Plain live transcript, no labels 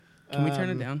Can we turn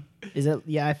it down? Is it?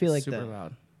 Yeah, I feel like super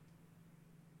loud.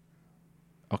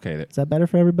 Okay, Is that better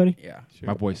for everybody? Yeah. Sure.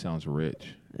 my voice sounds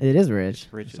rich. It is rich.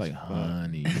 Rich It's as like fuck.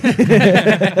 honey.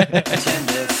 Tender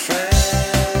friends,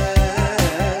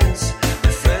 the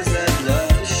friends that love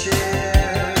to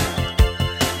share,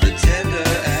 the tender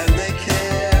and they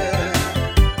care.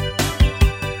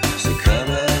 So come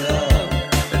along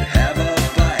and have a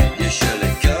bite. You're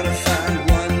surely gonna find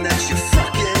one that you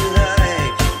fucking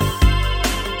like.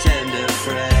 Tender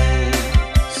friends.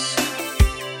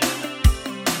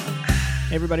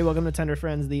 Hey everybody, welcome to Tender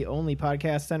Friends, the only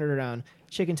podcast centered around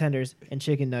chicken tenders and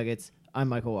chicken nuggets. I'm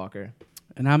Michael Walker.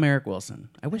 And I'm Eric Wilson.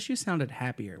 I wish you sounded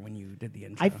happier when you did the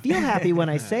intro. I feel happy when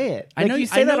I say it. I know you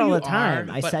say that all you the time.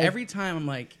 Are, I but say every time I'm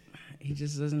like, he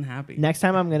just isn't happy. next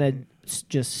time I'm gonna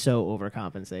just so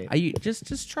overcompensate. You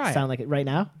just try Sound it. like it right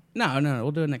now? No,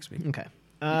 we'll do it next week. Okay.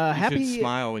 You Happy. should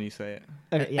smile when you say it.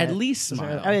 Okay, yeah. At least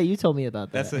smile. Oh yeah, you told me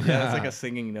about that. That's like a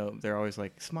singing note. They're always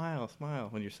like, smile, smile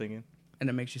when you're singing. And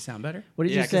it makes you sound better. What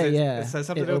did Yeah, you 'cause say? it's- Yeah, it says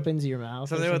something it with- opens your mouth. or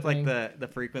Something with like something. the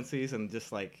frequencies and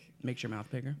just like, Makes your mouth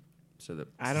bigger. So the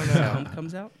I don't know. sound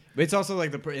comes out. But it's also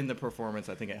like in the performance.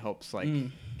 I think it helps like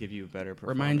give you a better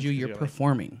performance. Remind you 'cause you're like-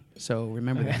 performing. So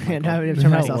remember that. Okay, Michael. now I'm gonna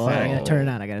turn myself on. I Whoa. gotta turn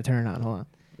it on. I gotta turn it on. Hold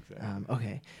on.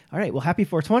 Okay. All right. Well, happy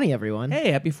 420, everyone. Hey,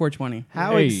 happy 420.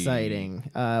 How Hey. exciting!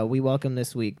 We welcome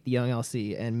this week the Young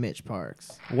LC and Mitch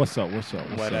Parks. What's up? What's What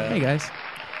up? up? Hey guys,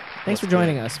 Thanks for What's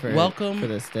joining good? us for Welcome. for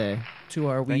this day. to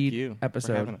our Thank weed you for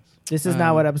episode. having us. This is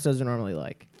not Um, what episodes are normally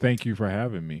like. Thank you for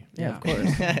having me. Yeah, of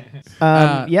course.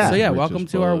 So yeah, Rich welcome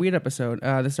as to our fuck. weed episode.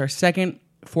 This is our second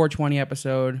 420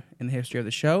 episode in the history of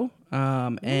the show.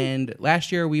 And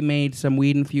last year we made some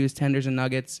weed infused tenders and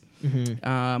nuggets.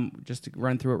 Just to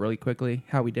run through it really quickly,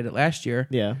 how we did it last year.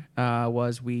 Yeah.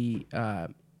 Was we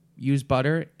used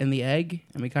butter in the egg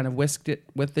and we kind of whisked it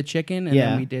with the chicken, and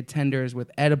Yeah. then we did tenders with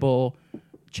edible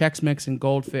Chex Mix and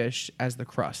goldfish as the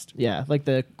crust. Yeah. Like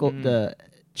the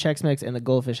Chex Mix and the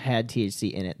goldfish had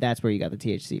THC in it. That's where you got the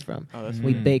THC from. Oh, that's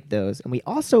We baked those, and we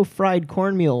also fried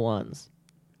cornmeal ones,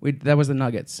 That was the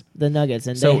nuggets. the nuggets,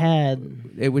 and So- they had.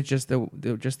 It was just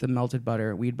the melted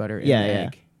butter, weed butter in Yeah, the yeah.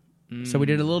 egg. So we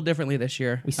did it a little differently this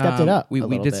year. We stepped it up We a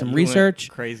little did bit. some You went research.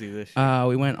 Crazy this year.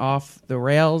 We went off the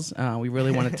rails. We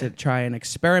really wanted to try and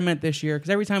experiment this year because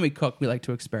every time we cook, we like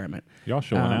to experiment. Y'all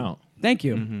showing out. Thank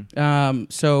you.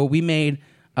 So we made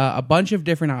a bunch of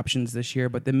different options this year,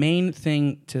 but the main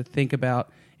thing to think about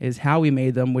is how we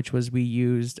made them, which was we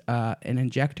used an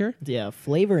injector, Yeah,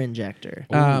 flavor injector.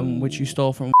 which you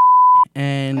stole from,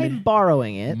 and I'm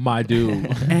borrowing it. My dude.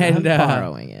 and I'm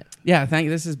borrowing it. yeah, thank you.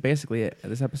 This is basically it.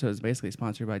 This episode is basically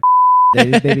sponsored by.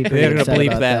 They'd be pretty They're gonna upset bleep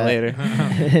about that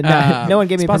later. no one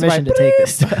gave me sponsored by permission to take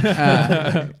this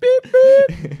stuff.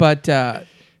 But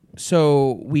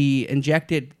so we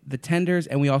injected the tenders,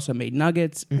 and we also made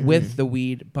nuggets with the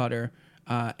weed butter,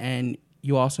 and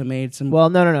you also made some. Well,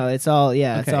 no. It's all.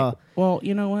 Yeah, it's okay. all. Well,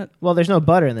 you know what? Well, there's no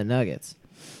butter in the nuggets.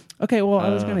 Okay, well, I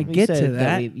was gonna You get said to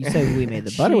that. you said we made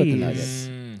the butter with the Jeez. nuggets.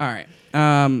 All right.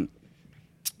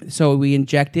 So we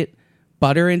injected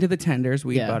butter into the tenders,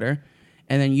 weed Yeah. butter,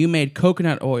 and then you made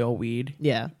coconut oil weed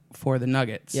Yeah. for the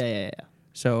nuggets. Yeah.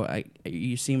 So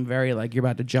you seem very like you're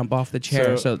about to jump off the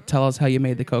chair. So So- tell us how you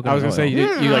made the coconut I was gonna oil.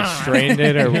 say you like strained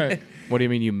it, or what do you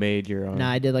mean you made your own? No,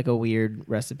 I did like a weird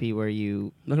recipe where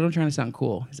you. Look at him trying to sound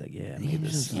cool. He's like, yeah, I made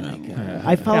this.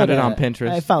 I followed it on Pinterest.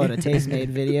 I followed a Tastemade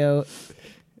video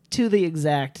to the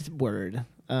exact word.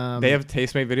 They have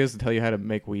Tastemade videos to tell you how to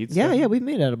make weed. Yeah, stuff? yeah, we've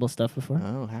made edible stuff before.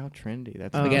 Oh, how trendy!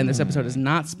 That's Again, this episode is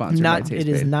not sponsored by Not, Tastemade. it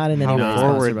is not in any How way sponsored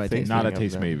forward by thinking. Tastemade. Not a of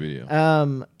taste them. made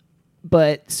video.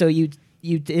 But so it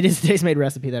is a Tastemade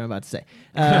recipe that I'm about to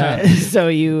say. So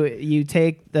you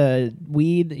take the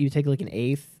weed, you take like an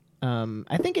eighth.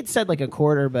 I think it said like a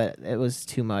quarter, but it was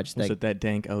too much. Was Like, it that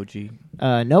dank OG?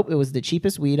 nope, it was the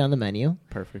cheapest weed on the menu.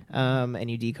 Perfect. And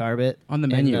you decarb it On the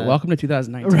And, menu. Welcome to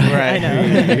 2019. Right, I know.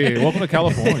 Hey, welcome to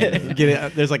California. Get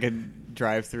it? There's like a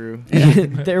drive-through.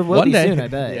 There will One be day. soon, I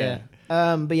bet. Yeah.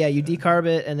 Yeah. But yeah, you decarb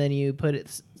it and then you put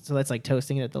it. So that's like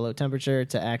toasting it at the low temperature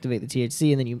to activate the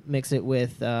THC, and then you mix it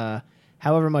with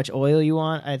however much oil you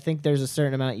want. I think there's a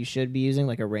certain amount you should be using,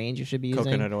 like a range you should be using.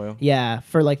 Coconut oil. Yeah,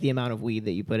 for like the amount of weed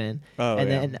that you put in. Oh, and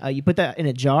yeah. then you put that in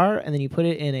a jar, and then you put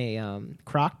it in a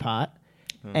crock pot,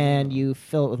 and you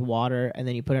fill it with water, and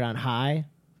then you put it on high.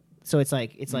 So it's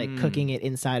like cooking it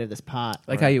inside of this pot.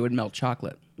 Like how you would melt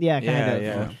chocolate. Yeah, kind Yeah, of.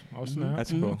 yeah. Oh, snap.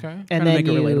 That's cool. Okay. And Kinda then make it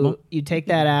relatable. you take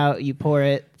that out, you pour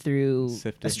it through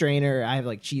Sift a it. strainer. I have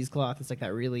like cheesecloth. It's like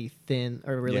that really thin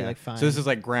or really Yeah. like fine. So this is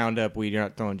like ground up weed. You're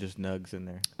not throwing just nugs in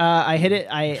there. I hit it.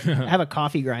 I have a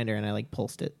coffee grinder and I like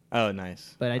pulsed it, Oh,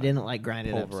 nice. but I didn't like grind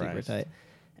it up super Pulverized. tight.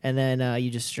 and then you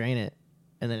just strain it,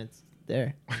 and then it's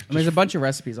there. And there's a bunch of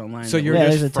recipes online. So that you're Yeah,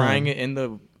 there's a just frying ton. it in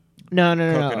the. No.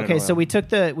 Coconut Okay, so oil. we took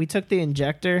the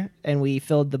injector and we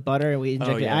filled the butter and we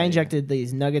injected. yeah, I yeah. injected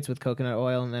these nuggets with coconut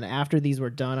oil, and then after these were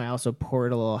done, I also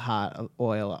poured a little hot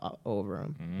oil over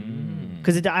them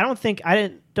because I don't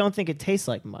think it tastes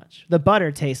like much. The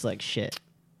butter tastes like shit.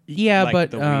 yeah, like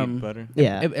but the wheat butter.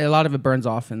 Yeah, a lot of it burns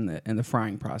off in the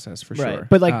frying process for right. sure.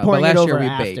 But like pouring last it year over we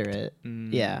after baked. it.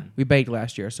 Yeah. We baked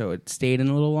last year, so it stayed in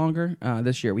a little longer.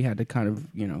 This year we had to kind of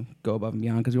go above and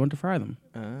beyond because we wanted to fry them.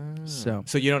 So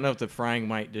So you don't know if the frying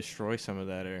might destroy some of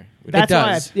that, or That's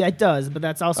does. why it does, but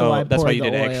that's also Oh, why I that's why poured you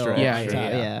the did oil extra. on Yeah, top,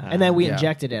 yeah. And then we Yeah.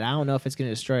 injected it. I don't know if it's going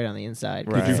to destroy it on the inside.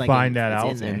 'cause Right. it's Did you like find in- that it's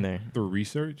out? in there. in there. Through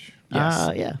research.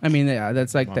 yes, Yeah. I mean, yeah,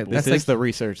 that's like that. This That's is like the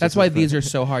research. that's This why is the- these are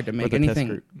so hard to make. the test Anything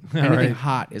group. Right.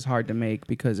 hot is hard to make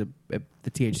because the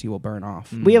THC will burn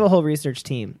off. We have a whole research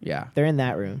team. Yeah. They're in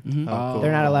that room. Mhm. Oh, cool.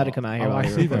 They're not allowed to come out here. Oh, while I we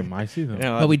see record. them. I see them. You're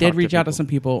not allowed But we to did talk reach out to people. some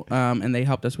people, and they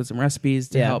helped us with some recipes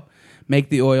to Yeah. help make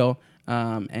the oil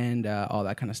and all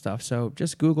that kind of stuff. So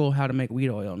just Google how to make weed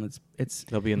oil, and it's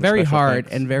They'll be in the very special hard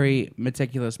thanks. and very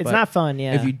meticulous. It's but not fun.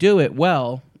 Yeah. if you do it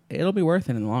well, it'll be worth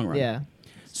it in the long run. yeah.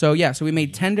 So so we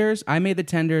made tenders. I made the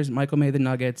tenders. Michael made the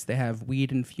nuggets. They have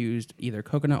weed infused either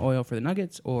coconut oil for the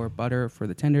nuggets or butter for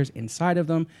the tenders inside of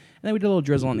them, and then we did a little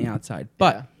drizzle on the outside.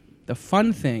 But Yeah. the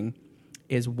fun thing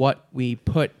is what we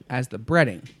put as the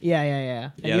breading. Yeah.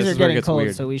 And Yeah, these this are is where it getting gets cold,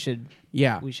 weird. so we should.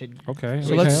 Yeah. Okay. So okay,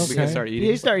 let's- We can okay. start You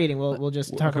eating. start eating. We'll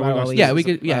just talk Okay, about we're it while gonna- we Yeah, eat. we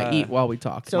could eat while we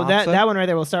talk. So Matzah? that one right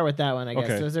there, we'll start with that one, I guess.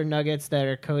 Okay. Those are nuggets that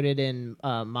are coated in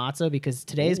matzah because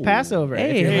today's Passover. Hey,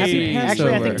 If you're happy Actually,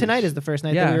 I Passover. think tonight is the first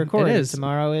night Yeah, that we it record. is.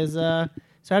 Tomorrow is so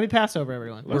happy Passover,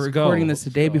 everyone. We're Let's recording go. this the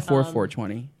day before Um,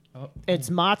 420. It's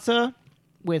matzah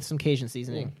with some Cajun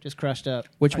seasoning, just crushed up.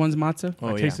 Which one's matzah? Oh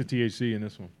I yeah, taste the THC in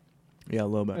this one. yeah, a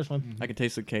little bit. This one. I can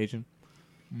taste the Cajun.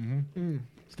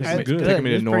 This It's is good. Taking me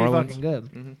to It's New pretty Orleans. fucking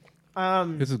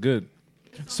good. This is good.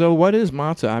 So what is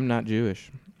matzah? I'm not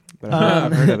Jewish, but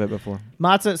I've heard of it before.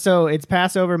 Matzah. So it's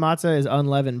Passover. Matzah is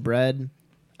unleavened bread.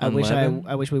 Unleavened?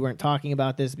 I wish we weren't talking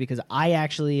about this because I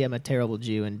actually am a terrible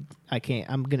Jew and I can't.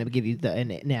 I'm gonna give you an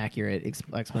inaccurate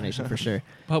explanation for sure.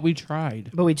 But we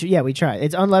tried. But we tried.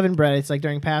 It's unleavened bread. It's like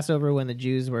during Passover when the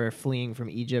Jews were fleeing from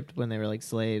Egypt when they were like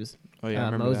slaves. Oh yeah, I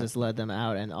remember Moses led them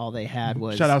out, and all they had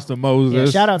was Shout outs to Moses.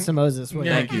 Yeah, shout outs to Moses.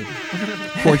 Thank you.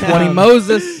 420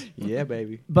 Moses. Yeah,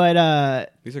 baby.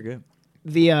 But These are good.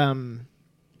 the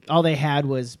all they had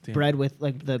was bread with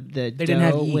like the didn't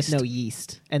have dough with yeast. no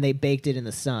yeast, and they baked it in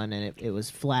the sun, and it was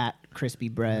flat, crispy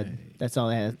bread. That's all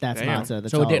they had. That's Damn. matzah.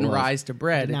 That's So it all didn't was. rise to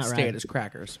bread. Did It not stayed rise. as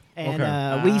crackers. And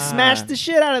Okay. we smashed the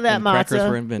shit out of that And crackers were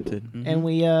matzah, invented. and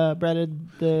we breaded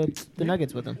the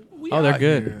nuggets with them. Oh, they're Yeah,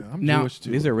 good. I'm Now- Jewish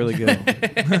too. These are really good.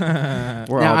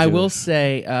 We're Now all I will Jewish.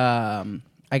 say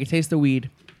I can taste the weed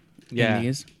Yeah. in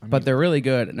these, but they're really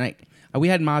good. And we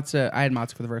had matzah. I had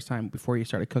matzah for the first time before you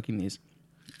started cooking these,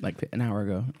 like an hour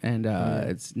ago, and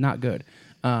it's not good.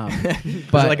 Is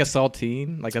it But like a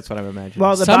saltine? Like that's what I've imagined.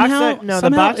 Well, the somehow, box. The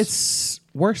somehow box. it's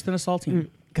worse than a saltine.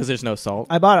 because there's no salt,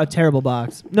 I bought a terrible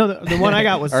box. No, the one I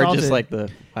got was or salted. just like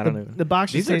I don't know. the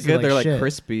box. These just are tasted good. Like They're like shit.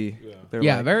 crispy. They're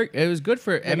Yeah, like, very. It was good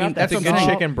for. I mean, that's it's what a I'm good saying.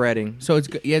 chicken breading. So it's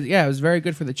good. Yeah, it was very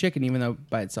good for the chicken, even though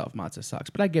by itself matzah sucks.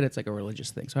 But I get it's like a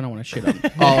religious thing, so I don't want to shit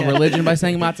on all religion by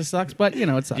saying matzah sucks. But it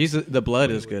sucks. Jesus, the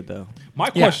blood is good though. My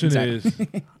Yeah, question exactly.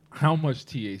 is, how much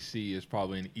THC is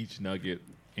probably in each nugget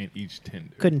and each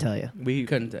tender? Couldn't tell you. We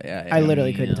Couldn't. Yeah, I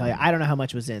literally couldn't tell you. I don't know how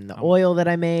much was in the oil that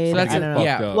I made. So that's I it. don't know.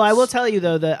 Yeah. Fucked up. Well, I will tell you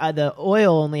though, the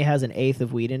oil only has 1/8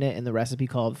 of weed in it, and the recipe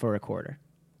called for 1/4.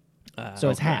 So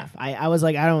it's half. I was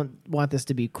like, I don't want this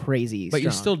to be crazy. But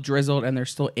you're strong. still drizzled, and they're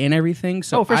still in everything.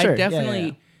 So Oh, for I sure. Yeah, definitely. yeah,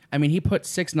 yeah. I mean, he put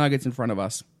 6 nuggets in front of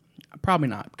us. Probably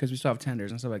not, because we still have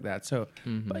tenders and stuff like that. So,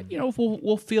 but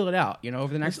we'll feel it out.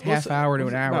 Over the next half hour to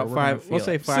an hour. About we're gonna five. We'll feel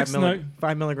say it. 5 6 nug-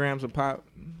 5 milligrams of pop,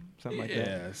 something like that.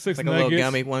 Yeah, It's 6 like a nuggets. little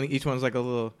gummy. One each one's like a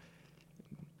little,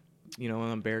 one of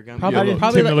them bear gummies. Probably, Yeah,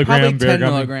 probably, 10 like, milligram probably bear 10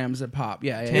 gummy. milligrams of pop.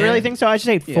 Yeah, yeah. You really think so? I just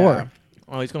ate 4. Yeah.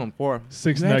 Oh, he's going 4.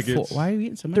 6 You had nuggets. 4. Why are you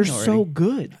eating so many They're already? so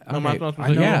good. No, my- Okay.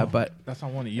 I know. Yeah, but That's why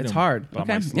I want to eat it's them, hard. but I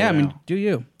Okay. might slow Yeah, I mean, down. do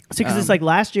you? See, because it's like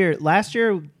last year,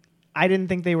 I didn't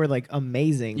think they were like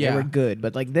amazing. Yeah. They were good,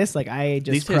 but like this, like I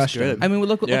just These taste crushed good. them. I mean,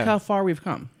 look Yeah. how far we've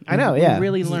come. I know, We yeah.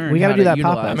 really learned. We gotta how do to that pop-up.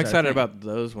 utilize I'm our excited thing. about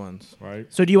those ones. right?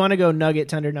 So do you want to go nugget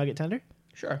tender?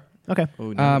 Sure. Okay.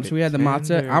 Ooh, So we had the matzah.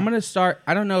 tender. I'm gonna start.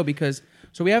 I don't know because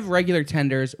we have regular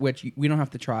tenders, which we don't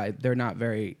have to try. They're not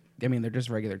very. I mean, they're just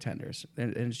regular tenders,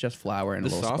 and it's just flour and The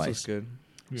a little sauce spice. is good.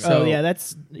 So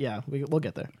we'll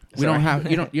get there. we don't have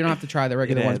you don't have to try the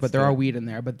regular It ones, adds but there to are it. weed in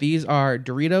there. But these are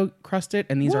Dorito crusted,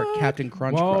 and these are Captain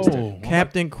Crunch crusted.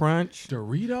 Captain Crunch.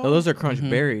 Dorito. Oh, those are Crunch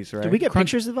berries, right? Did we get Crunch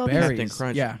pictures of all these? berries. Captain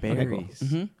Crunch Yeah. Okay, berries. cool.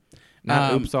 Mhm.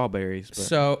 Not Um, oops all berries. But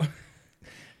So,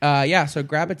 so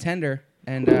grab a tender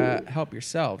and help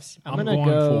yourselves. I'm I'm gonna going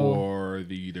go. for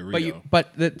the Dorito.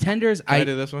 But the tenders, Can I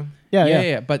do this one?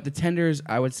 Yeah. But the tenders,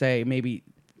 I would say maybe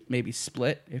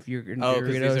split if you're in Oh, 'cause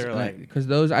these Doritos, are like- because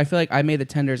those I feel like I made the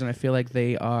tenders and I feel like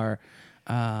they are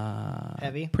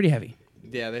Heavy? pretty heavy.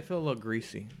 Yeah, they feel a little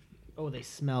greasy. Oh, they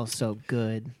smell so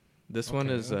good. This one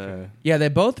is Yeah, they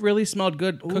both really smelled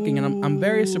good cooking, and I'm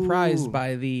very surprised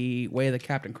by the way the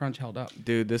Captain Crunch held up.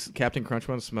 dude. This Captain Crunch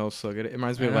one smells so good. It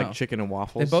reminds me I of know. like chicken and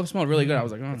waffles. They both smelled really good. I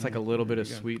was like, oh, It's like a little bit of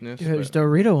sweetness. Dude, this but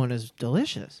Dorito one is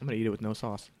delicious. I'm gonna eat it with no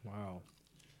sauce. Wow.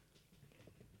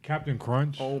 Captain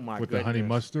Crunch. Oh, my with the honey goodness.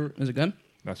 mustard. Is it good?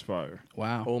 That's fire.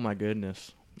 Wow. Oh my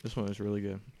goodness, this one is really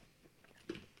good.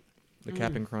 The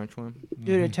Captain Crunch one.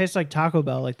 Dude, it tastes like Taco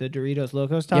Bell, like the Doritos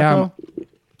Locos Taco. Yeah.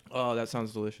 Oh, that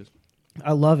sounds delicious.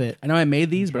 I love it. I know I made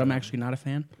these, but I'm actually not a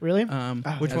fan. Really?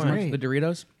 Which as one? much- The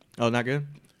Doritos. Oh, not good.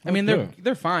 I mean,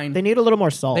 they're fine. They need a little more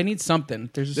salt. They need something.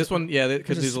 There's just This one, yeah,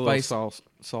 because there's a there's a little spice.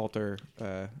 salt or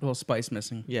a little spice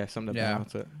missing. yeah, something to Yeah.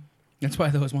 balance it. That's why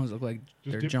those ones look like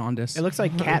they're dip- jaundiced. It looks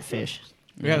like catfish.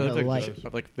 Yeah, The it looks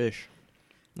light. like fish,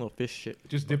 little fish shit.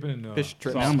 Just dip it in the Fish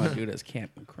trips. Now I'm sauce. gonna do this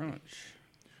Captain Crunch.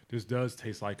 This does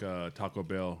taste like Taco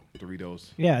Bell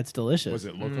Doritos. Yeah, it's delicious. Was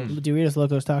it Locos? Doritos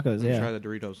Locos Tacos, Try yeah. the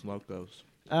Doritos Locos.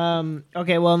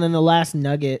 Okay, well, and then the last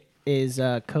nugget is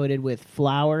coated with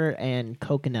flour and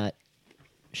coconut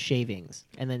shavings,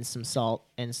 and then some salt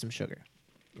and some sugar.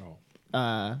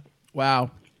 Oh.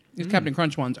 Wow, these Captain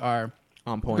Crunch ones are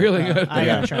On point. really good. I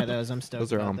gotta try those. I'm stoked.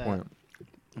 Those are about on that. point.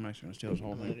 I'm actually gonna steal this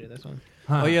whole I'm gonna thing. do this one.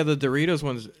 Oh yeah, the Doritos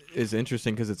ones is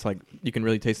interesting because it's like you can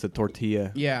really taste the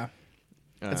tortilla. Yeah,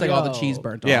 Uh, it's like all the Oh. cheese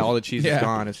burnt off. yeah, all the cheese Yeah. is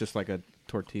gone. It's just like a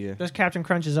tortilla. This Captain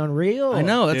Crunch is unreal. I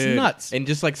know that's Dude, nuts. And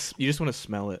just like you just want to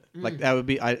smell it. Like that would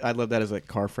be. I love that as like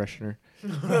car freshener.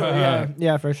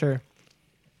 Yeah, for sure.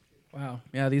 Wow.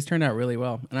 Yeah, these turned out really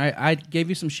well, and I gave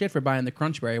you some shit for buying the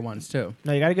Crunchberry ones too.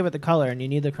 No, you gotta give it the color, and you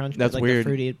need the crunch. That's like weird. The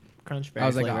fruity crunch berry I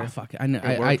was like, flavor. oh fuck it. I know. It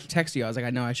I works. texted you. I was like, I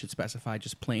know I should specify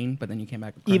just plain, but then you came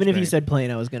back with Even if you Crunchberry. said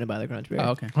plain, I was gonna buy the crunch berry.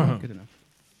 oh okay, good to know.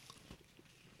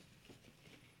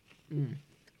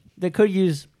 They could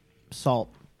use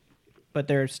salt, but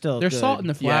they're still There's good. salt in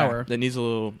the flour. Yeah, that needs a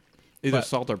little either But-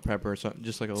 salt or pepper or something.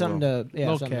 Just like a something little. to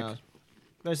little something kick. else.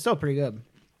 But it's still pretty good.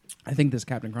 I think this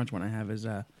Captain Crunch one I have is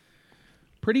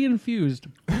pretty infused.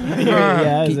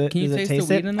 Yeah, Can- can you does it taste the taste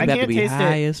weed it? in I them? About to can't be taste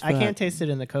high it. as I fuck. can't taste it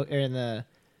in the or in the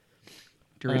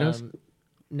Doritos.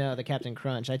 No, the Captain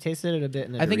Crunch. I tasted it a bit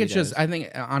in the I think it's just. Doritos. I think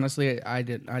honestly,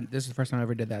 this is the first time I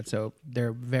ever did that, so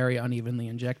they're very unevenly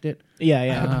injected.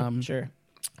 yeah, um, sure.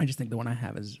 I just think the one I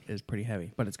have is pretty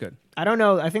heavy, but it's good. I don't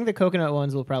know. I think the coconut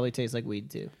ones will probably taste like weed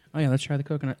too. Oh yeah, let's try the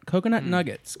coconut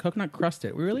nuggets, coconut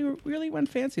crusted. We really went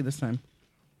fancy this time.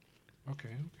 Okay.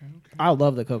 I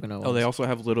love the coconut ones. Oh, they also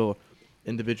have little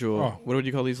individual. Oh. What would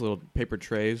you call these little paper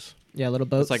trays? yeah, little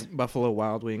boats. It's like Buffalo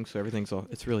Wild Wings. So everything's all.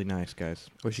 It's really nice, guys.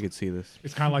 Wish you could see this.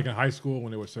 It's kind of like in high school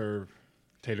when they would serve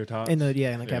tater tots. in the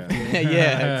Yeah. cafeteria.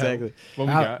 yeah, exactly. What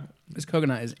we Wow. got? This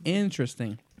coconut is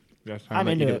interesting. That's I'm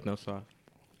into Eat it. with no sauce.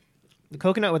 The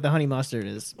coconut with the honey mustard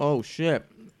is. Oh shit!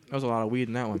 That was a lot of weed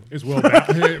in that one. It's well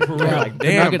balanced for real. Like, The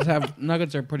damn.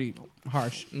 nuggets are pretty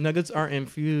harsh. Nuggets are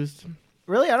infused.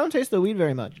 Really, I don't taste the weed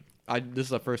very much. This is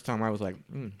the first time I was like,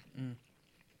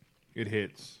 It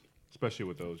hits, especially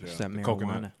with those. Yeah, it's that the marijuana.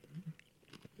 coconut.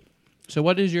 So,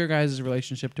 what is your guys'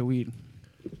 relationship to weed?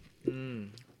 Do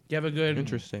you have a good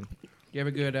Interesting. Do you have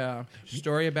a good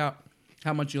story about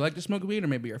how much you like to smoke weed, or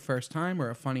maybe your first time, or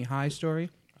a funny high story?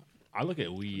 I look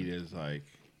at weed as like,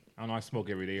 I don't know, I smoke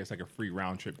every day. It's like a free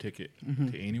round trip ticket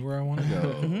to anywhere I want to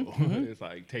go. It's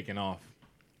like taking off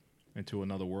into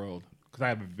another world. Because I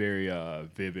have a very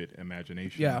vivid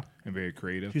imagination. Yeah. And very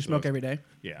creative. Do you so smoke it's- every day?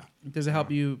 Yeah. Does it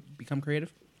help you become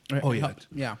creative? Oh, yeah. Helped.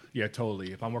 Yeah. Yeah,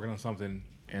 totally. If I'm working on something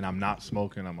and I'm not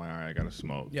smoking, I'm like, all right, I got to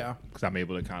smoke. Yeah. Because I'm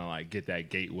able to kind of like get that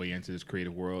gateway into this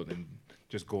creative world and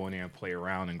just go in there and play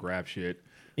around and grab shit.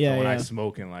 Yeah, So when I yeah.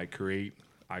 smoke and like create,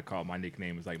 I call my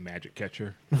nickname is like Magic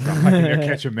Catcher. I'm like in there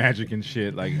catching magic and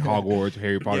shit, like Hogwarts,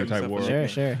 Harry Potter type yourself a world. Sure,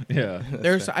 sure. Yeah.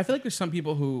 I feel like there's some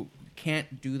people who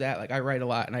can't do that. Like I write a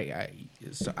lot, and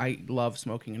I love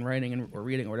smoking and writing or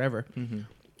reading or whatever. But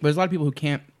there's a lot of people who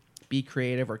can't be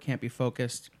creative or can't be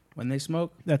focused when they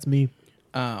smoke. That's me.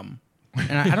 And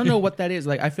I don't know what that is.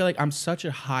 Like I feel like I'm such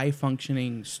a high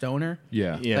functioning stoner.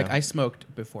 Yeah. Yeah. Like I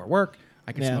smoked before work.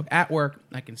 I can Yeah. smoke at work.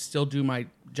 I can still do my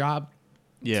job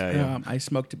Yeah. I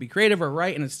smoke to be creative or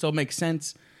write, and it still makes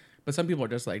sense. But some people are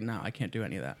just like, no, I can't do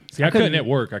any of that. See, I couldn't at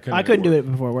work. I couldn't do it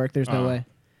before work. There's no way.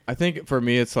 I think for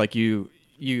me, it's like you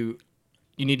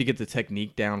need to get the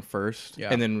technique down first, Yeah.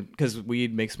 and then because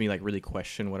weed makes me like really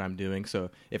question what I'm doing. So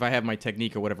if I have my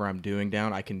technique or whatever I'm doing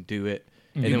down, I can do it,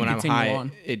 and then when I'm Continue high,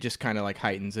 on. it just kind of like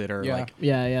heightens it, or Yeah. like.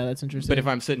 Yeah, that's interesting. But if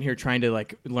I'm sitting here trying to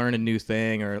like learn a new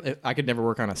thing, or I could never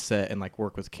work on a set and like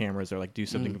work with cameras or like do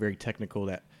something very technical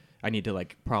that I need to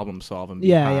like problem solve and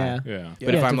be high. Yeah. But You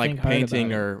if have I'm to like think hard painting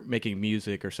about it. or making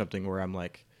music or something where I'm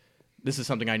like, this is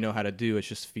something I know how to do. It's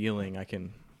just feeling. I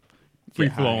can Free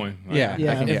get high. flowing. Yeah,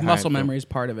 Yeah. I can If get high muscle and feel- memory is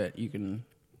part of it, you can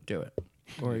do it.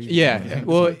 Or you Yeah,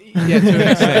 well, yeah, to an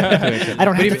extent. To an extent. I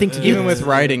don't But have to even, think to do even this. with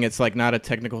writing, it's like not a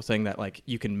technical thing that like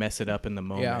you can mess it up in the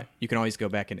moment. Yeah. You can always go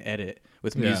back and edit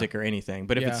with Yeah. music or anything.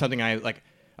 But if Yeah. it's something I like,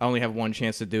 I only have one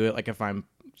chance to do it. Like if I'm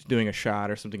doing a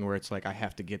shot or something where it's like I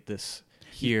have to get this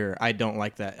here, I don't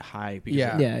like that high because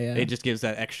Yeah. Yeah. it just gives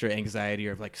that extra anxiety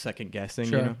of like second guessing.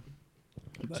 Sure. You know?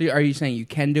 So are you saying you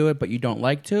can do it, but you don't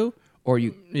like to? Or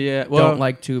you Yeah. Well, don't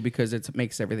like to because it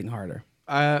makes everything harder?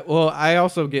 well, I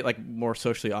also get like more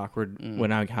socially awkward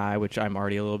when I'm high, which I'm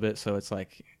already a little bit. So it's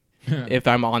like, if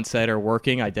I'm on set or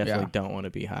working, I definitely Yeah. don't want to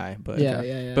be high. But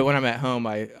Yeah. but when I'm at home,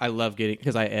 I love getting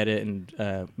because I edit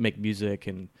and make music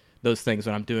and those things.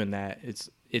 When I'm doing that, it's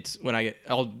when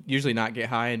I'll usually not get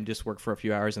high and just work for a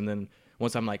few hours, and then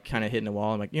once I'm like kind of hitting the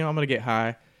wall, I'm like, I'm gonna get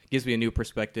high. Gives me a new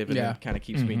perspective and Yeah. then kind of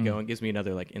keeps me going. Gives me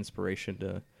another like inspiration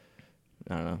to,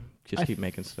 I don't know, just I keep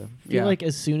making stuff. I feel Yeah. like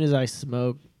as soon as I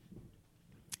smoke,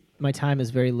 my time is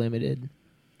very limited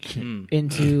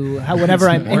into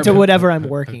whatever I'm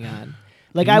working on.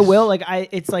 Like I will, like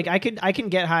it's like I can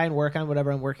get high and work on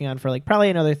whatever I'm working on for like probably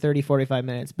another 30, 45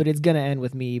 minutes, but it's gonna end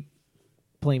with me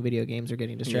playing video games or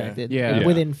getting distracted. Yeah. Yeah.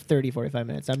 Within 30, 45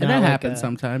 minutes. I'm And not that like, happens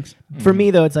sometimes. For me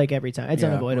though, it's like every time. It's Yeah,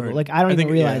 unavoidable. word. Like I don't I even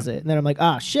think- realize yeah. it. And then I'm like,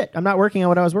 shit, I'm not working on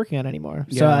what I was working on anymore.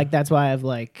 So Yeah. like that's why I've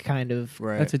like kind of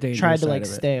Right. That's a dangerous tried to side like of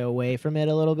it. stay away from it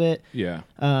a little bit. Yeah.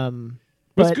 But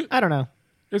it's good. I don't know.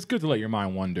 It's good to let your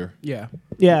mind wander. Yeah.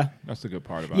 Yeah. That's the good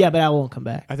part about Yeah, it. but I won't come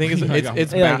back. I think it's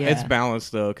Yeah. it's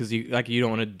balanced though, because you don't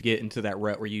want to get into that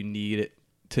rut where you need it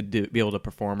to be able to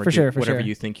perform or For do sure, for whatever sure.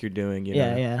 you think you're doing. You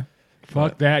Yeah, know? yeah.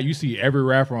 Fuck that. You see every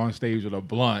rapper on stage with a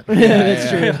blunt. That's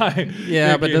true. Like, Yeah,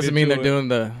 they're but getting doesn't mean into they're it.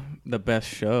 doing the best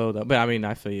show though. But I mean,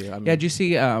 I feel you. I mean, Yeah, did you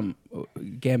see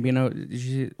Gambino? Did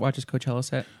you watch his Coachella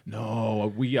set?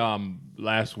 No, we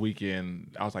last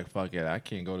weekend I was like, fuck it, I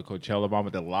can't go to Coachella, but I'm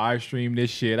going to live stream this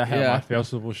shit. I had Yeah. my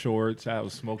festival shorts, I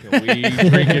was smoking weed,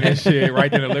 drinking and shit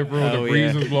right in the living room. Oh, The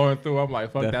breeze yeah. was blowing through. I'm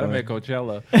like, fuck Definitely. that, I'm at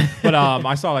Coachella.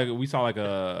 But we saw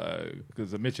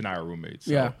because Mitch and I are roommates.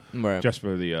 So Yeah. Right. just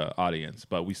for the audience,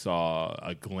 but we saw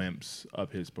a glimpse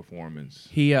of his performance.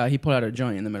 He pulled out a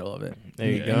joint in the middle of it. There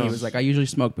you And go. he was like, I usually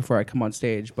smoke before I come on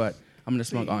stage, but I'm gonna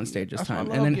smoke on stage this that's why I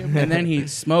time. love And then he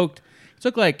smoked.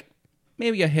 Took like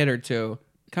maybe a hit or two.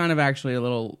 Kind of actually a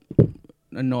little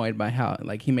annoyed by how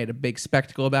like he made a big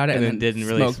spectacle about it, And and, then then didn't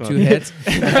really smoked smoke. 2 hits.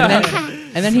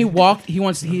 and then he walked.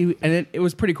 And it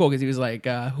was pretty cool because he was like,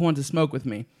 "Who wants to smoke with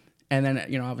me?" And then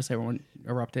obviously everyone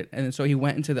erupted, and then so he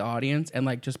went into the audience and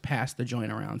like just passed the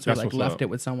joint around. So That's he like what's left up. it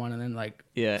with someone, and then like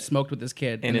Yeah. smoked with this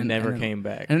kid, And it then- never then- came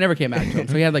back. And it never came back to him.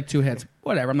 So he had like 2 hits.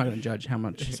 Whatever. I'm not going to judge how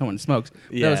much someone smokes.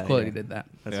 But that was Yeah, cool that yeah. he did that.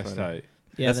 That's That's funny. tight.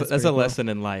 Yeah, that's pretty a cool. lesson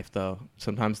in life, though.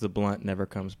 Sometimes the blunt never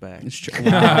comes back. It's true.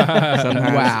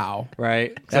 Sometimes, Wow.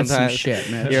 right? That's some Sometimes shit,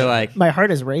 man. you're like, My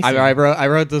heart is racing.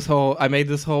 I made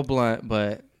this whole blunt,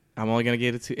 but I'm only gonna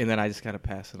get it to, and then I just gotta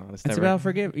pass it on. It's about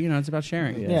it's about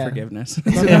sharing. Yeah. Forgiveness.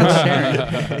 It's about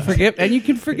sharing. Forgive, and you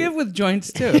can forgive with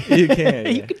joints too. you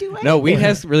can. You could do No, weed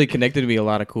has really connected me a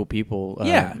lot of cool people.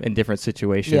 Yeah. In different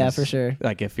situations. Yeah, for sure.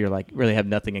 Like if you're like really have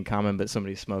nothing in common, but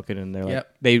somebody's smoking, and they're like,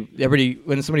 Yep.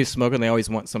 when somebody's smoking, they always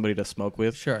want somebody to smoke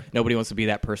with. Sure. Nobody wants to be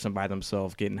that person by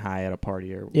themselves getting high at a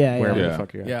party or Yeah, wherever yeah. the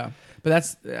fuck you're at. Yeah, but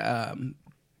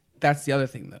that's the other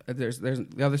thing though. There's the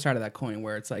other side of that coin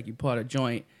where it's like you pull out a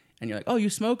joint. And you're like, oh, you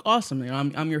smoke? Awesome.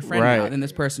 I'm your friend now. Right. And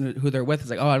this person who they're with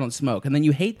is like, oh, I don't smoke. And then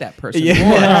you hate that person Yeah.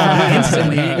 more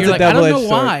instantly. It's You're a like, I don't know double-edged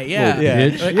sword. why. Yeah. Yeah.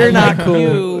 Bitch. Like, You're I not like cool.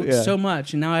 you Yeah. so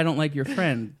much, and now I don't like your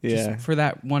friend Yeah. just for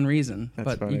that one reason. That's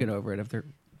but funny. you get over it if they're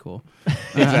cool.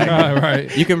 Right.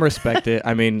 You can respect it.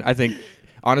 I mean, I think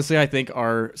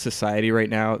our society right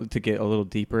now, to get a little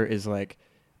deeper, is like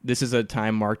this is a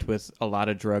time marked with a lot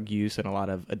of drug use and a lot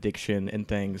of addiction and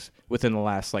things within the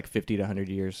last like 50 to 100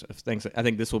 years of things. I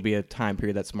think this will be a time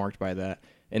period that's marked by that,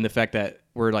 and the fact that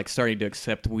we're like starting to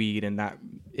accept weed and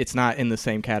it's not in the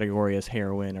same category as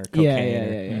heroin or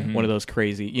cocaine Yeah. or one of those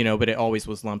crazy, but it always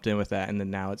was lumped in with that, and then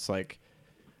now it's like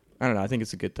I don't know. I think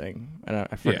it's a good thing. I Yeah.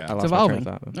 lost It's my train evolving. of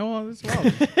thought. No, well, it's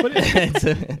evolving. But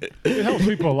it helps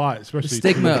people a lot, The especially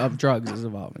stigma of drugs is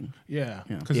evolving. Yeah,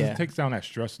 Yeah. because Yeah. it takes down that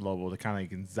stress level, the kind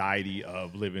of anxiety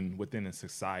of living within a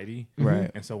society.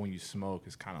 Right. And so when you smoke,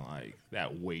 it's kind of like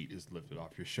that weight is lifted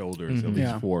off your shoulders. At least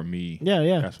Yeah. for me,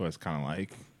 Yeah. that's what it's kind of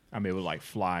like. I'm able to like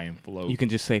fly and float. You can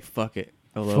just say fuck it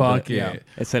a little fuck bit. it.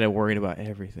 Instead of worrying about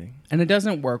everything. And it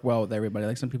doesn't work well with everybody.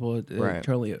 Like some people, Right.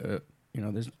 totally,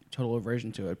 there's total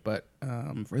aversion to it. But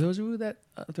for those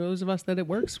of us that it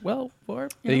works well for,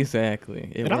 you know. Exactly.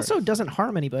 It also works. doesn't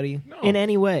harm anybody No. in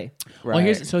any way. Well,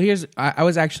 I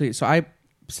was actually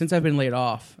since I've been laid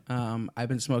off, I've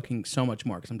been smoking so much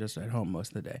more because I'm just at home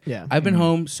most of the day. Yeah. I've been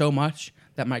home so much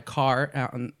that my car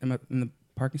out in the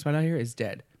parking spot out here is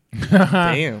dead.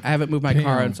 Damn. I haven't moved my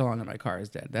car Damn. in so long that my car is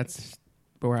dead. That's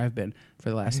where I've been for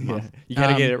the last month. You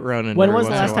gotta get it running. When every was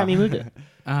the once in a last time while. you moved it?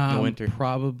 The winter.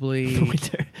 Probably.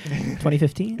 Winter.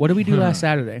 2015? What did we do last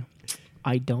Saturday?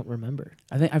 I don't remember.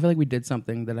 I feel like we did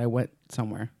something that I went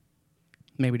somewhere,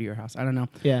 maybe to your house. I don't know,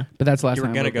 Yeah. but that's the last You were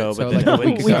time I gonna moved go, it. So, but like then a you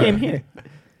week wouldn't We ago. came here.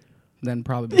 Then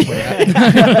probably before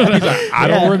that. I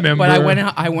don't remember. But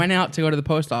I went out to go to the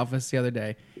post office the other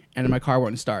day, and my car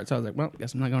wouldn't start. So I was like, well,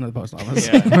 guess I'm not going to the post office.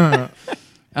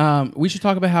 Yeah. We should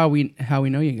talk about how we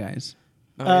know you guys.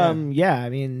 Oh, Yeah, I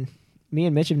mean, me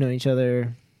and Mitch have known each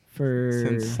other for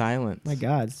Since silence. my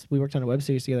God, we worked on a web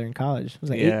series together in college. It was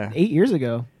like Yeah. eight years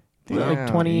ago. Was it like Damn.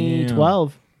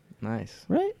 2012, Nice.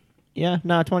 right? Yeah,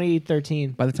 no,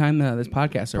 2013. By the time this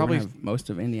podcast, Probably- probably have most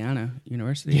of Indiana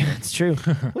University. Yeah, it's true.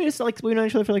 we've known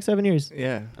each other for like 7 years.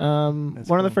 Yeah. One That's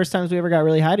of the cool. first times we ever got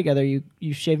really high together,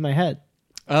 you shaved my head.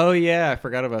 Oh yeah, I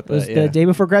forgot about It was that. the day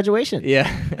before graduation. Yeah.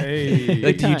 Hey.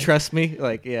 Like, do you time. trust me?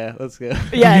 Like, yeah, let's go.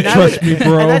 Yeah, and Trust me,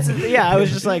 bro. I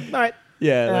was just like, all right,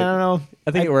 Yeah. I like, don't know.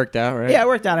 I think it worked out, right? Yeah, it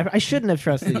worked out. I shouldn't have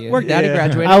trusted you. Worked out. He Yeah.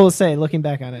 graduated. I will say, looking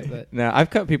back on it, but No, I've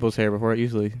cut people's hair before.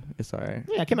 Usually, it's all right.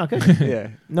 yeah, it came out good. Yeah.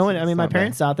 No one. I mean, It's my not bad.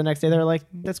 parents saw it the next day. They were like,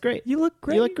 "That's great. You look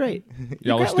great. You look great."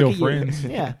 Y'all You are got- still look at you. friends.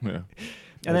 Yeah. Yeah. And That's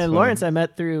then funny. Lawrence, I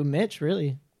met through Mitch.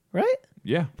 Really, right?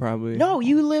 Yeah. Probably. No,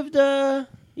 you lived.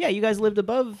 Yeah, you guys lived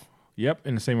above. Yep.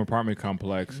 In the same apartment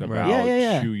complex. About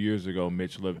Yeah. 2 years ago,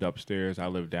 Mitch lived upstairs. I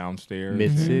lived downstairs.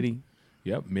 Mid city.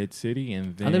 Yep. Mid city,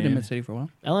 and then I lived in Mid City for a while.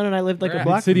 Ellen and I lived like Right. a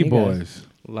block. City from you guys.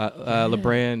 boys. La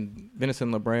Brea and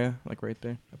Venison La Brea, like right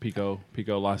there. Pico,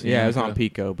 Los Yeah, it was on Angeles.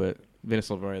 Pico, but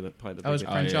Venison La Brea, probably the I was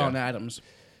biggest. Crenshaw yeah. and Adams.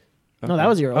 No, that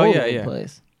was your Oh, old yeah, yeah.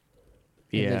 place.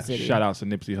 in Yeah. Mid-City. Shout out to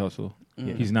Nipsey Hussle.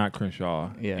 Mm. He's not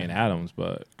Crenshaw Yeah. and Adams,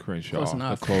 but Crenshaw, Close the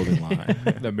enough. clothing line.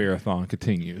 The marathon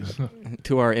continues.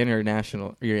 To our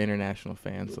international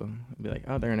fans, so I'd be like,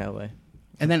 oh, they're in LA.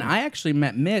 And then I actually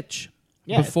met Mitch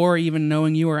Yeah. before even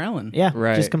knowing you or Ellen. Yeah,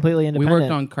 Right. just completely We independent.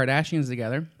 worked on Kardashians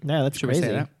together. Yeah, that's Should crazy. we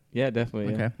say that? Yeah,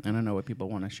 definitely. Yeah. Okay. I don't know what people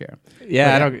want to share.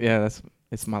 Yeah, But I don't. Yeah,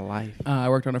 it's my life. I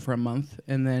worked on it for a month,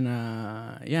 and then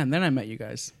and then I met you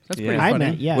guys. That's Yeah. pretty I funny.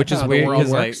 met- yeah. Which is How the weird world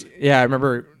because, like, works. yeah, I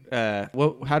remember.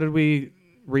 How did we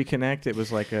reconnect? It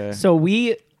was like a. So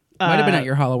we Might have been at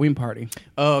your Halloween party.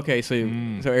 Oh, okay. So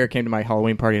Eric came to my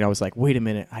Halloween party, and I was like, "Wait a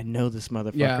minute, I know this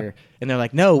motherfucker." Yeah. And they're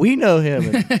like, "No, we know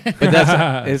him." But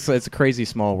that's it's a crazy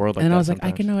small world. Like And that I was like, I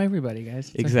sometimes. can know everybody, guys.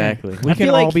 It's okay. Exactly. I We can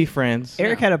feel all like be friends.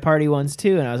 Eric had a party once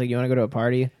too, and I was like, "You want to go to a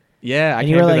party?" Yeah, I And came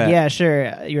you were to like, that. "Yeah,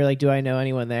 sure." You were like, "Do I know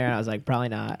anyone there?" And I was like, "Probably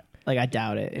not. Like, I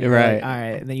doubt it." And you were Right. like, all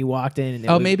right. And then you walked in. And it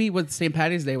Oh, was, maybe what St.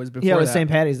 Patty's Day was before. Yeah, it was that. St.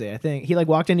 Patty's Day. I think he like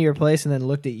walked into your place and then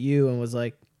looked at you and was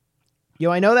like, "Yo,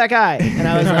 I know that guy." And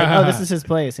I was like, "Oh, this is his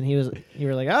place." And you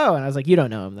were like, "Oh," and I was like, "You don't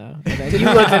know him though." And then you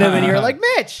looked at him and you were like,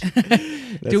 "Mitch."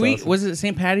 That's awesome. Was it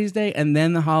St. Patty's Day and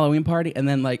then the Halloween party and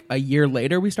then like a year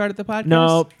later we started the podcast?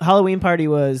 No, Halloween party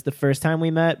was the first time we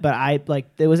met, but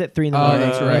it was at 3 in the Oh, morning.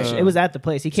 that's right. Mitch. It was at the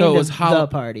place. He came So it to was the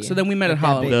party. So then we met at Like that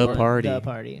Halloween. big The one. party. The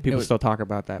party. People was- still talk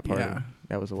about that party. Yeah.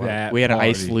 That was a wild. That We had an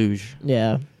ice party. luge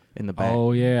Yeah, in the back.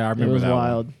 Oh yeah, I it remember was that.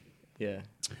 wild. Yeah.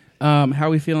 How are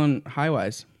we feeling high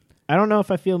wise? I don't know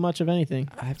if I feel much of anything.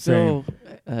 I feel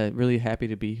really happy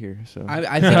to be here. So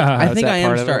I think that I am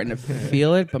part of it? starting to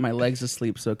feel it, but my leg's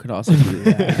asleep, so it could also be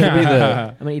that. Could be the-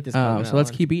 I'm gonna eat this. So coconut let's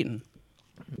one. keep eating.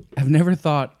 I've never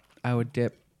thought I would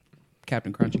dip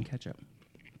Captain Crunch in ketchup,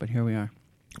 but here we are.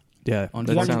 yeah. On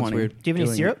That 420. sounds weird. Do you have any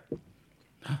doing syrup?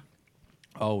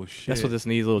 Oh shit. That's what this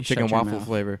needs. A little You chicken shut your waffle mouth.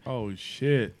 flavor. Oh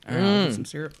shit. All right, I'll get some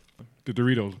syrup. The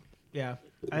Doritos. Yeah,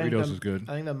 Doritos is good.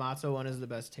 I think the matzo one is the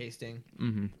best tasting,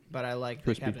 Mm-hmm. but I like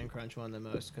Crispy. the Captain Crunch one the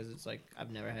most because it's like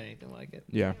I've never had anything like it.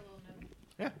 Yeah.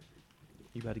 Yeah.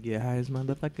 You about to get high as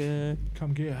motherfucker.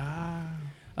 Come get high.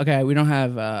 Okay, we don't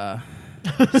have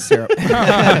syrup.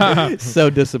 So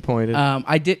disappointed.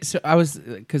 I did. So I was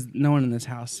because no one in this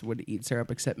house would eat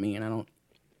syrup except me, and I don't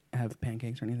have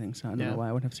pancakes or anything, so I don't Yeah. know why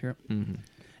I would have syrup. Mhm.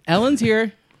 Ellen's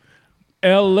here,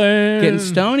 Ellen. getting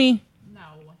stony.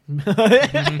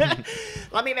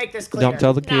 Let me make this clear. Don't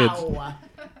tell the kids.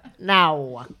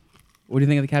 No. What do you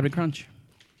think of the Captain Crunch?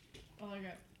 I like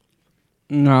it.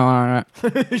 No,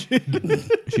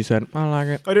 She said, "I like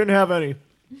it." I didn't have any.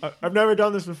 I've never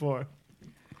done this before.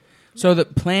 So the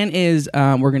plan is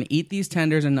we're going to eat these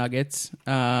tenders and nuggets,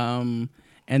 and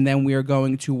then we are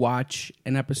going to watch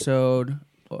an episode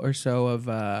or so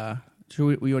of.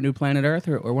 Should we want to do Planet Earth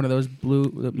or one of those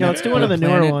blue? No, let's do one of the newer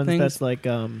Planet ones things? that's like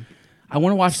I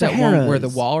want to watch that one where the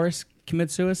Saharas. walrus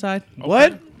commits suicide.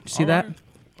 What? See All that? right.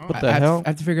 What the I hell?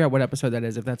 have to figure out what episode that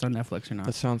is, if that's on Netflix or not.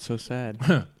 That sounds so sad.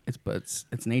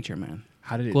 It's nature, man.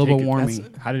 How did it Global take warming.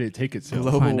 It? How did it take itself?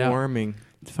 Global find out. warming.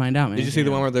 To find out, man. Did you see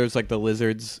the one where there's like the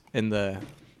lizards and the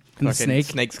And the fucking snake?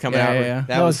 snakes coming Yeah, out? yeah, yeah.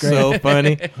 That was great. so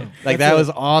funny. Like that was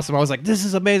awesome. I was like, this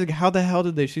is amazing. How the hell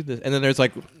did they shoot this? And then there's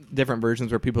like different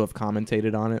versions where people have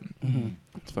commentated on it. Mhm.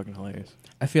 It's fucking hilarious.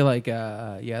 I feel like,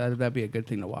 that'd be a good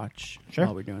thing to watch Sure.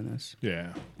 while we're doing this.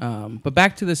 Yeah. But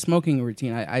back to the smoking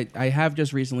routine. I have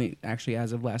just recently, actually,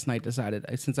 as of last night, decided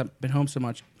since I've been home so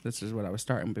much. This is what I was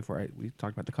starting before we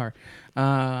talked about the car.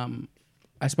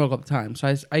 I smoke all the time,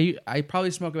 so I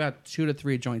probably smoke about 2 to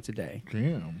 3 joints a day.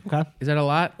 Damn. okay. Is that a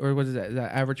lot, or was that, is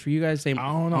that average for you guys? Same I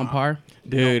don't know. on par.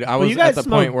 Dude, I Well, was you guys at the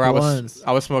smoke point where blunts.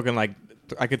 I was smoking like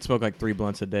I could smoke like 3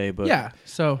 blunts a day, but Yeah.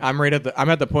 So I'm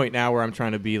at the point now where I'm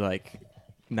trying to be like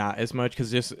not as much because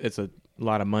just it's a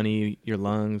lot of money, your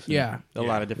lungs, and Yeah. a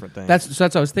lot of different things. that's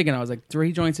what I was thinking. I was like,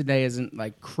 3 joints a day isn't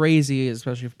like crazy,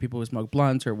 especially for people who smoke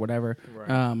blunts or whatever.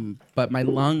 Right. But my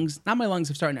lungs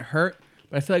are starting to hurt.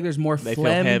 But I feel like there's more They feel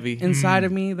phlegm heavy. inside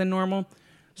of me than normal.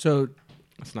 So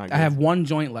It's not. Good. I have 1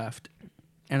 joint left,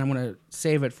 and I'm gonna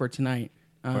save it for tonight,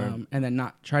 Right. and then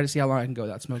not try to see how long I can go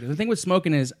without smoking. The thing with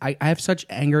smoking is I have such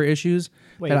anger issues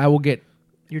Wait. that I will get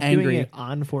You're angry. doing it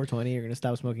on 420. You're gonna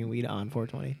stop smoking weed on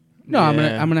 420. No, I'm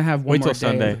Yeah. gonna have one Wait more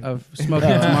till day Sunday. of smoking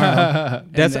tomorrow.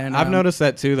 That's And then, I've noticed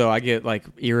that too, though. I get like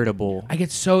irritable. I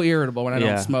get so irritable when I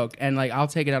Yeah. don't smoke, and like I'll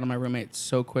take it out on my roommate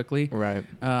so quickly. Right.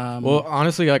 Um, Well,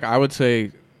 honestly, like I would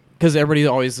say, because everybody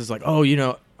always is like, oh,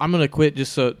 I'm gonna quit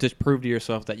just prove to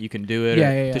yourself that you can do it, Yeah,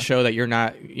 or yeah, yeah. to show that you're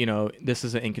not, this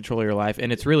isn't in control of your life,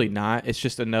 and it's really not. It's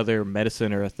just another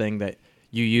medicine or a thing that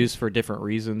you use for different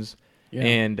reasons, Yeah.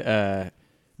 and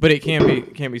but it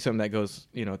can't be something that goes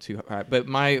too high. But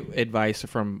my advice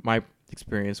from my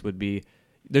experience would be,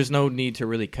 there's no need to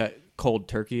really cut cold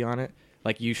turkey on it.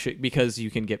 Like you should, because you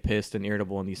can get pissed and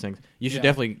irritable in these things. You should Yeah.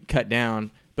 definitely cut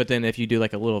down. But then if you do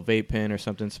like a little vape pen or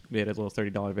something, get a little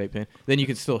 $30 vape pen, then you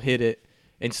can still hit it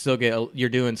and still you're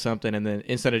doing something. And then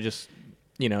instead of just,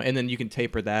 and then you can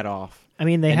taper that off. I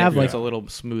mean, they and have like it's a little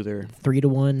smoother. 3 to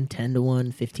 1, 10 to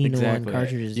 1, 15 to 1 Exactly.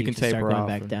 cartridges. You can start taper going off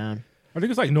back and- down. I think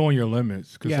it's like knowing your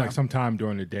limits because Yeah. like sometime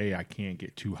during the day I can't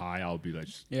get too high. I'll be like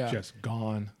Yeah. just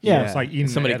gone. Yeah. So it's like eating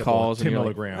Somebody an edible, calls and 10 you're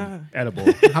like, milligram edible.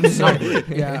 I'm sorry.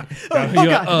 Yeah.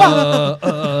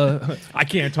 I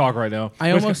can't talk right now.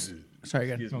 I But almost.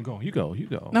 Sorry, again. no, go. You go. You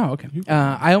go. No, okay.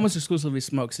 I almost exclusively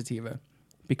smoke sativa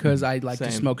because I like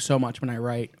to Same. smoke so much when I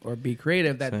write or be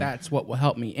creative that Same. that's what will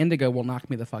help me. Indica will knock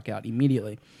me the fuck out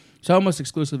immediately. So I almost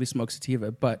exclusively smoke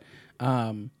sativa. But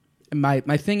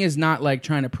my thing is not like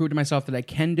trying to prove to myself that I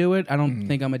can do it. I don't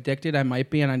think I'm addicted. I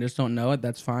might be, and I just don't know it.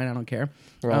 That's fine. I don't care.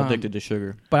 We're all addicted to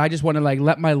sugar. But I just want to like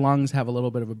let my lungs have a little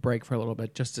bit of a break for a little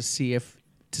bit, just to see if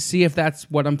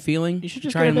that's what I'm feeling. You should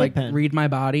just try get a and vape like pen. read my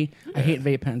body. I hate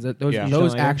vape pens. Those Yeah.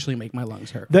 those Sure. actually make my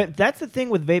lungs hurt. That's the thing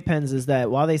with vape pens is that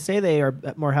while they say they are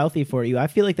more healthy for you, I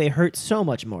feel like they hurt so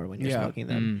much more when you're Yeah. smoking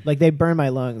them. Like they burn my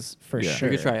lungs for Yeah. sure.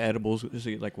 You could try edibles. Just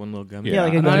eat like one little gummy. Yeah,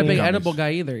 like a I'm not a gummy big gummies. edible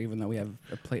guy either, even though we have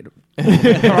a plate of.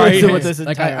 That's what this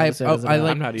Like entire I episode is I about.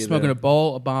 like I'm not either. smoking a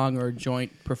bowl, a bong, or a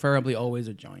joint. Preferably always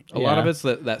a joint. A lot of Yeah. it's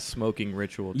that smoking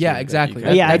ritual. Too, Yeah, that you exactly.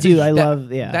 can- Yeah, I That's do. a- I that-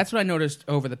 love. Yeah, That's what I noticed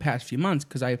over the past few months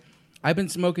because I've been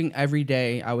smoking every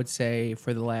day. I would say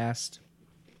for the last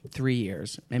 3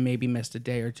 years, and maybe missed a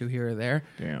day or two here or there,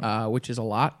 Damn. which is a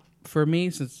lot for me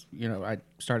since I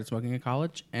started smoking in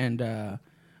college, and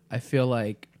I feel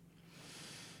like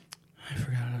I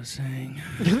forgot what I was saying.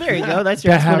 there you go. That's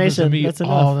your That happens to explanation. me That's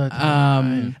all enough. the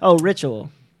time. Oh,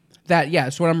 ritual. So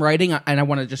when I'm writing and I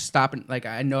want to just stop and like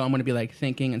I know I'm going to be like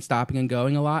thinking and stopping and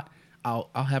going a lot, I'll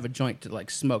have a joint to like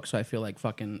smoke so I feel like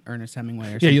fucking Ernest Hemingway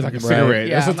or something. Yeah, you like a cigarette.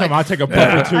 Yeah, That's the time like- I take a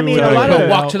puff or two. I mean, and a lot go of-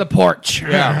 walk to the porch.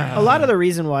 Yeah. A lot of the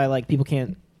reason why like people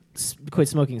can't quit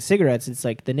smoking cigarettes, it's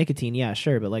like the nicotine, yeah,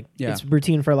 sure, but like Yeah. it's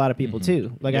routine for a lot of people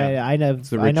too. Like Yeah. I know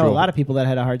the I know a ritual. lot of people that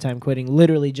had a hard time quitting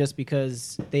literally just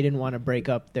because they didn't want to break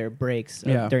up their breaks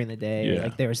Yeah. during the day. Yeah.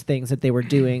 Like there was things that they were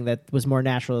doing that was more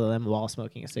natural to them while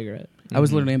smoking a cigarette. I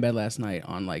was literally in bed last night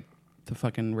on like the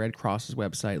fucking Red Cross's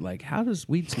website. Like, how does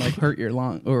weed smoke hurt your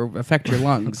lung or affect your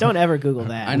lungs? Don't ever Google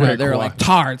that. I know Red they're Cross. like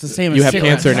tar. It's the same. You as have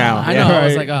cigarettes. cancer now. I Yeah. know. I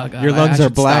was Right. like, oh god, Your lungs I are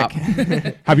should black.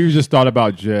 stop. Have you just thought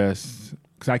about just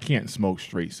because I can't smoke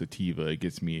straight sativa, it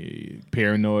gets me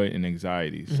paranoid and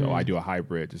anxiety. So I do a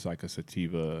hybrid, just like a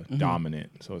sativa dominant.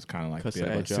 So it's kind of like Cuts a bit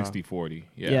the of a edge off. 60-40.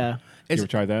 Yeah. You It's- ever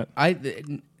tried that?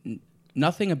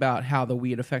 Nothing about how the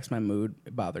weed affects my mood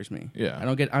bothers me. Yeah. I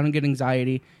don't get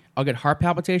anxiety. I'll get heart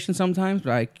palpitations sometimes,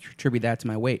 but I attribute that to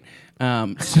my weight. So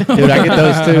Dude, I get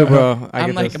those too, bro.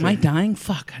 I'm like, am I dying?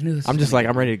 Fuck, I knew this. I'm was just gonna like,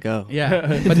 I'm ready to go. yeah.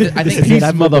 But I think These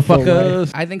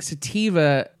motherfuckers. I think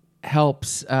sativa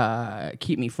helps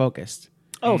keep me focused.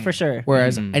 Oh, for sure.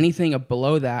 Whereas anything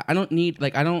below that, I don't need.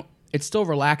 Like, I don't. It still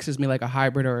relaxes me like a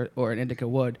hybrid or an indica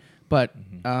would, but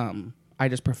I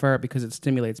just prefer it because it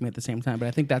stimulates me at the same time. But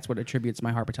I think that's what attributes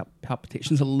my heart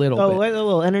palpitations a little Oh, bit. a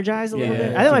little energized a little Yeah. bit.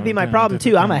 I think that might be my problem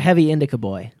too. I'm a heavy indica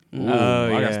boy. Ooh, Oh, I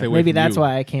gotta yeah. stay away Maybe from that's you.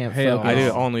 why I can't Hell focus. I do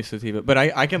no. only sativa, but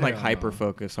I can like Hell hyper no.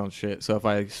 focus on shit. So if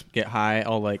I get high,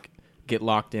 I'll like get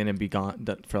locked in and be gone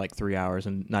for like 3 hours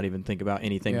and not even think about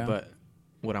anything Yeah. but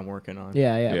what I'm working on.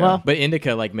 Yeah, yeah. Yeah. Well, But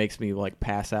indica like makes me like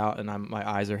pass out and my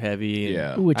eyes are heavy. And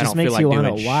Yeah. ooh, it I just don't feel makes like you want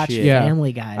doing to watch shit. Yeah.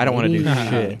 Family Guy. I don't want to do baby.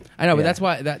 shit. I know, but Yeah. that's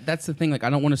why that's the thing. Like,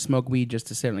 I don't want to smoke weed just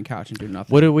to sit on the couch and do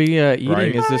nothing. What are we eating?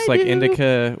 Right. Is this like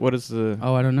indica? What is the?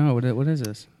 Oh, I don't know. What is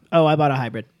this? Oh, I bought a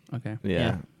hybrid. Okay.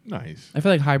 Yeah, Nice. I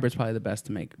feel like hybrid's probably the best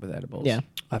to make with edibles. Yeah,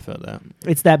 I feel that.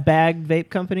 it's that Bag Vape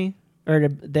Company, or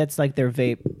that's like their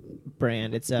vape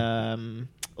brand. It's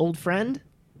Old Friend.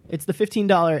 It's the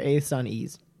 $15 eighths on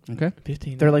ease. Okay.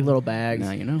 15. They're like little bags.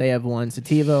 Now you know. They have one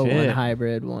sativa, one Shit.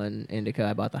 hybrid, one indica.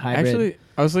 I bought the hybrid. Actually,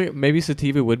 I was like, maybe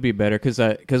sativa would be better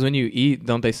because when you eat,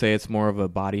 don't they say it's more of a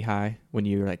body high when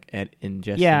you like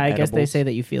ingest? yeah, some I guess they edibles? say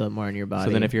that you feel it more in your body.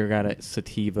 So then, if you're got a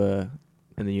sativa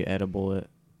and then you edible it,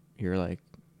 you're like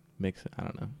mix it. I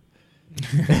don't know.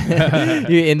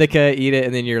 You indica, eat it,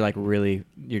 and then you're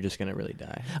just gonna really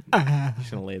die. You're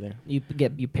just gonna lay there.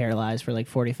 you paralyzed for like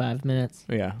 45 minutes.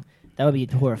 Yeah. That would be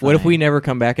horrifying. What if we never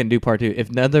come back and do part 2?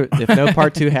 If no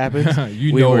part 2 happens,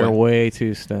 You we know were it. way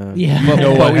too stoned. Yeah. You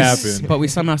know what we happened. But we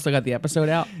somehow still got the episode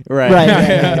out. Right. Right.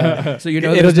 Yeah. So you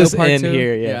know It'll there's no just part end 2?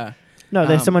 here, yeah. No,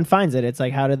 then Um, someone finds it. It's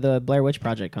like, how did the Blair Witch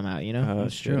Project come out? You know? Oh,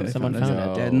 That's true. They Someone found found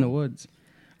it it. dead in the woods.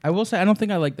 I will say I don't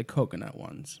think I like the coconut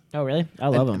ones. Oh, really? I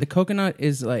love them. The coconut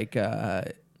is like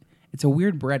it's a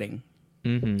weird breading.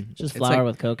 Mm-hmm. Just It's flour like-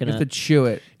 with You have coconut. to chew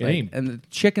it. It like, ain't- and the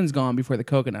chicken's gone before the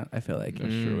coconut, I feel like.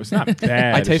 That's true. It's not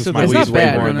bad. I It's tasted just my It's least not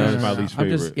bad. favorite. No, no, no, It's no, my no. least I'm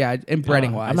favorite. just in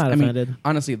breading wise. I'm not I mean, offended.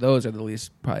 honestly, those are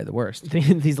probably the worst.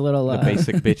 These little The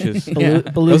basic bitches. Yeah.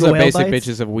 beluga Those are whale basic bites.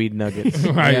 bitches of weed nuggets.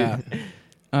 Right. Yeah.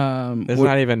 There's what-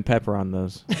 not even pepper on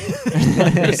those.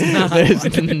 There's not. There's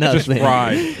Just nothing.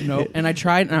 fried. No, and I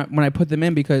tried when I put them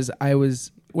in because I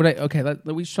was we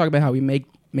should talk about how we made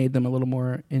them a little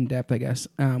more in depth, I guess.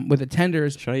 With the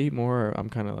tenders, Should I eat more? Or I'm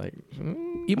kind of like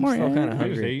eat more. I'm still yeah. kinda I just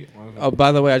hungry. ate. Oh,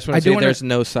 by the way, I just I want do to say wanna- there's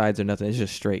no sides or nothing. It's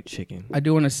just straight chicken. I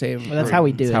do want to save. Well, that's how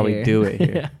we do That's it how here. we do it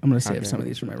here. I'm going to save Okay. some of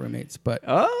these for my roommates, but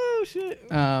Oh shit!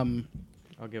 I'll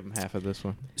I'll give them half of this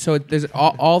one. so there's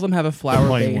all of them have a flour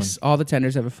plain base. All the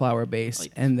tenders have a flour base,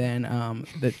 and then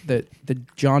the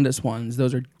jaundice ones,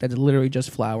 that's literally just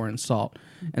flour and salt.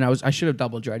 And I should have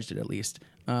double dredged it at least.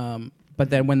 But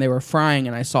then when they were frying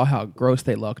and I saw how gross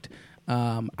they looked,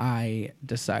 I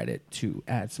decided to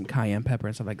add some cayenne pepper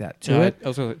and stuff like that to it. I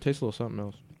was gonna taste a little something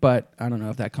else. But I don't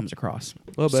know if that comes across.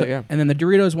 A little bit, yeah. And then the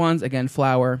Doritos ones, again,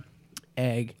 flour,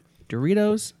 egg,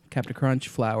 Doritos, Captain Crunch,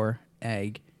 flour,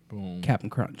 egg, Boom. Captain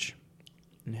Crunch.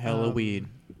 And hella weed.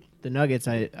 The nuggets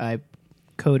I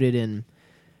coated in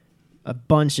a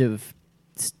bunch of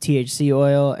THC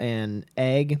oil and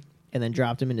egg, and then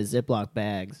dropped them into Ziploc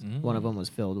bags. One of them was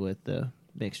filled with the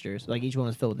mixtures. Like each one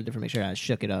was filled with a different mixture. I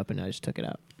shook it up and I just took it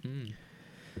out.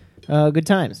 Good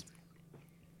times.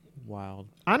 Wild.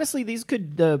 Honestly,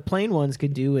 the plain ones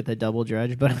could do with a double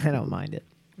dredge, but I don't mind it.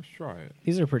 Let's try it.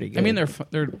 These are pretty good. I mean,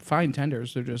 they're fine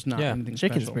tenders. They're just not Yeah. anything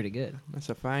chicken's special. pretty good. That's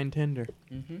a fine tender.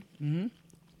 Mm-hmm.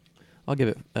 I'll give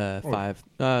it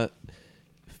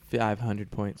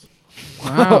 500 points.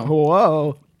 Wow.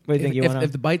 Whoa! What do you think you if, want?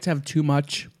 if the bites have too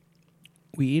much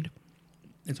weed,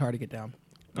 it's hard to get down.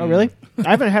 Oh, really?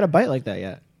 I haven't had a bite like that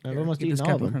yet. I've almost Eat eaten this all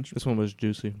of Captain them. Crunch. This one was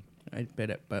juicy. I bit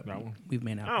it, but That one? we've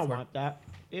made out. I don't before. want that.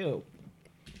 Ew.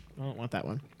 I don't want that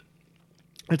one.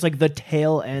 It's like the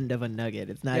tail end of a nugget.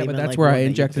 It's not Yeah, even but that's like where one I that you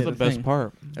injected could- the Best thing.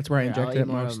 part. That's where I Here, I'll injected eat it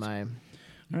more most. of my. All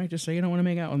right, just say you don't want to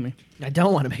make out with me. I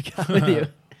don't want to make out with you.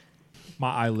 My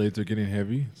eyelids are getting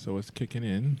heavy, so it's kicking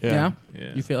in. Yeah.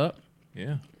 Yeah. You feel it?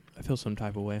 Yeah. I feel some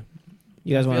type of way.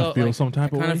 You guys want to? Feel some type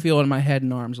I of kind way? of feel it in my head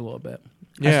and arms a little bit.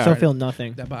 I still feel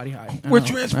nothing. That body high. I We're know.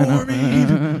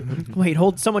 transforming. Wait,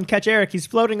 hold! Someone catch Eric. He's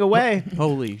floating away.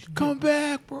 Holy. Come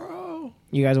back, bro.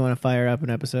 You guys want to fire up an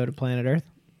episode of Planet Earth?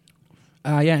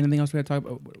 Yeah. Anything else we got to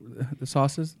talk about? The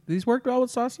sauces. These worked well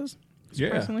with sauces. Yeah.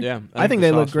 Surprisingly? Yeah. I think the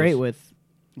they look sauce great was- with.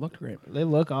 Looked great. They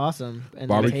look awesome. And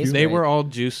Barbecue? They, taste They great. were all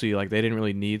juicy. Like they didn't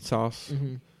really need sauce.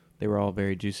 Mhm. They were all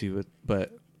very juicy,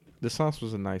 but the sauce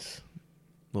was a nice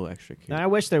little extra kick. Now, I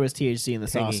wish there was THC in the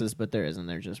Tangy. sauces, but there isn't.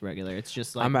 They're just regular. It's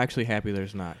just like I'm actually happy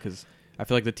there's not because I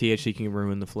feel like the THC can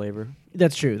ruin the flavor.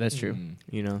 that's true. That's true.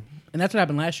 You know. And that's what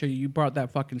happened last year. You brought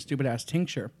that fucking stupid ass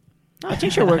tincture. I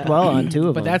think sure worked well on two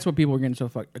of But them. that's what people were getting so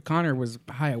fucked. Connor was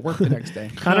high at work the next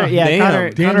day. Connor. Yeah, Damn.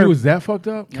 Damn, Connor. you was that fucked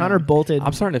up? Connor bolted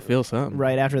I'm starting to feel something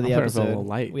right after the I'm starting to feel a episode. little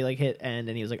light. We like hit end,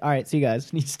 and he was like, "All right, see you guys."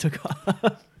 And he just took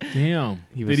off. Damn.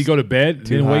 He Did was he go to bed?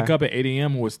 too Didn't wake high. up at 8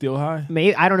 a.m. and was still high?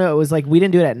 Maybe I don't know. It was like we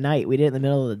didn't do it at night. We did it in the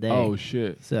middle of the day. Oh,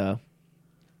 shit. so.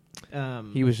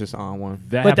 He was just on one.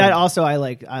 That But that happened- also I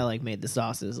like made the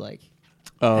sauces like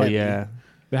Oh heavy. yeah.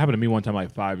 That happened to me one time,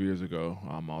 like 5 years ago.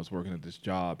 I was working at this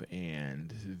job,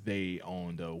 and they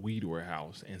owned a weed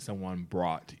warehouse, and someone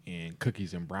brought in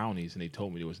cookies and brownies, and they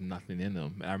told me there was nothing in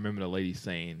them. And I remember the lady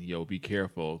saying, "Yo, be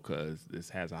careful, because this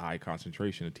has a high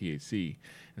concentration of THC."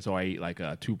 And so I ate like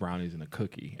 2 brownies and a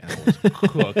cookie, and I was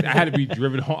cooked. I had to be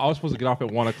driven home. I was supposed to get off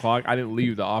at 1 o'clock. I didn't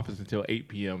leave the office until 8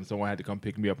 p.m. Someone had to come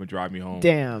pick me up and drive me home.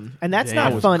 damn. And that's Damn. I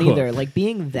not was fun cooked. either. Like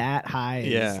being that high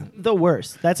is Yeah. the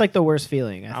worst. That's like the worst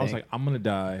feeling. I I was think. like, I'm gonna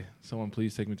die. Someone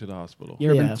please take me to the hospital. You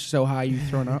ever Yeah. been so high you've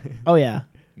thrown up? oh yeah,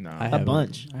 No. I a haven't.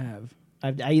 bunch. I have.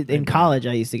 In college,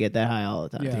 I used to get that high all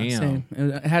the time. Yeah, Damn. same.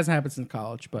 It hasn't happened since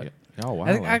college, but Oh wow. I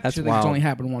actually think it's wild. only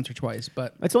happened once or twice.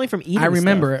 But It's only from eating. I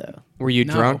remember stuff, it. though. Were you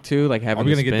No. drunk too? Like having Are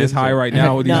we the gonna get this spins, high or- right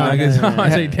now with these No, nuggets? no, no, I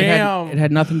no. say, it damn.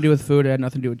 had nothing to do with food. It had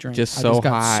nothing to do with drink. Just I so just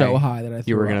got high. so high that I threw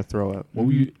You were up. gonna throw up. What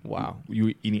were you? Wow. Were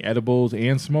you eating edibles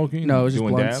and smoking? No, it was just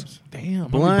doing blunts. dabs. Damn,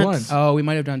 how many Blunts. Oh, we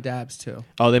might have done dabs too.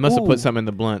 Oh, they must have Ooh. put something in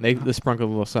the blunt. They sprinkled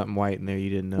a little something white in there. You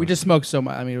didn't know. We just smoked so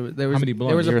much. I mean, there was many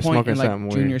there was blunts? You a were point smoking in like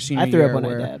something junior weird. senior I threw year up when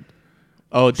where I dabbed.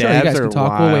 Oh, sure you dabs guys are can talk.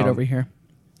 wild. We'll wait over here.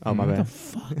 Oh my bad.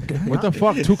 What the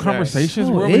fuck? 2 conversations?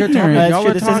 So We're over here talking. ignorant. That's Y'all true.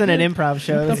 are This talking? isn't an improv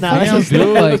show. That's fuck not does just it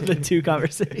look like? the 2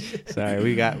 conversations. Sorry,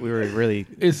 we were really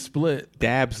It's split.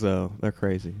 dabs though. They're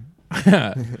crazy.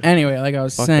 Anyway, like I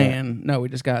was Fuck saying, no, we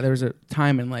just got there was a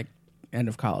time in like end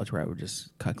of college where I would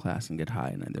just cut class and get high,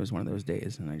 and there was one of those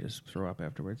days, and I just threw up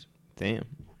afterwards. Damn.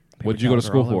 What'd you go to Paper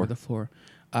school towels all over for? The floor.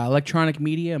 Electronic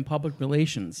media and public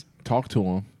relations. Talk to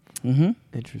him. Mm-hmm.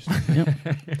 Interesting.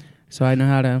 Yep. So I know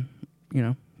how to,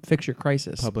 fix your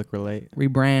crisis. Public relate.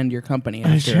 Rebrand your company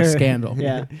after a scandal.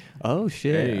 Yeah. Oh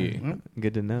shit. Hey.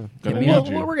 Good to know. Gonna me need up.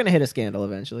 you. We're gonna hit a scandal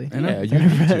eventually. And, Yeah, I, you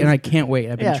need to. and I can't wait.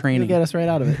 I've been Yeah, training. you'll get us right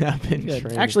out of it. I've been Good.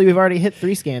 training. Actually, we've already hit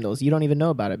 3 scandals. You don't even know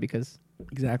about it because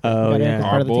Exactly. Oh Gotta yeah. have Our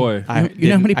part of the boy. I You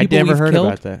know how many I people never we've heard killed?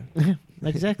 about that.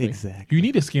 exactly. Exactly. You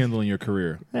need a scandal in your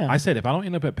career. Yeah. I said if I don't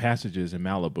end up at Passages in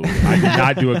Malibu, I did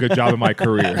not do a good job in my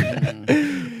career.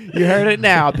 You heard it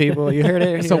now, people. You heard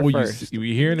it so here when first. you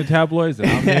hear in the tabloids that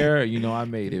I'm there, I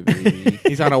made it, baby.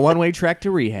 He's on a one-way track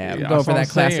to rehab. Yeah. Going That's for what that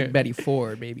I'm classic saying. Betty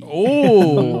Ford, baby.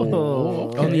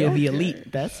 Oh, Only the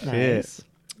elite. That's nice. Shit.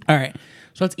 All right.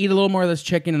 So let's eat a little more of this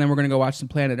chicken, and then we're going to go watch some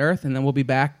Planet Earth, and then we'll be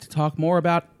back to talk more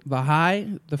about the high,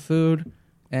 the food,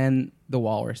 and the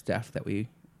walrus death that we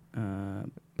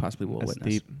possibly will That's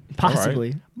witness. deep.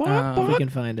 Possibly. Bark, If we can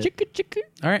find it.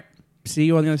 All right. See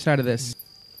you on the other side of this.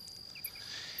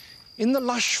 In the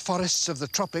lush forests of the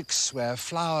tropics, where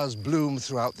flowers bloom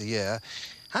throughout the year,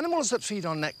 animals that feed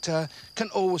on nectar can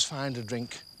always find a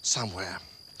drink somewhere.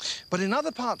 But in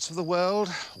other parts of the world,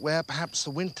 where perhaps the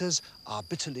winters are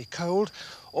bitterly cold,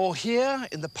 or here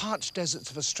in the parched deserts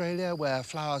of Australia, where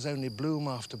flowers only bloom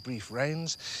after brief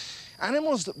rains,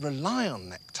 animals that rely on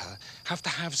nectar have to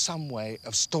have some way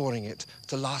of storing it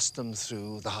to last them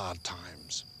through the hard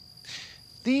times.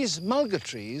 These mulga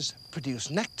trees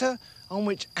produce nectar on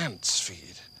which ants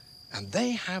feed, and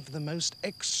they have the most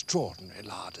extraordinary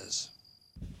larders.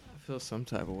 I feel some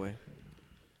type of way.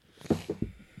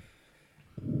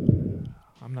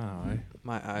 I'm not high.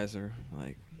 My eyes are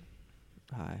like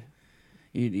high.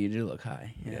 You do look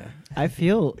high. Yeah. I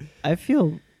feel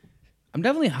I'm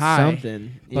definitely high.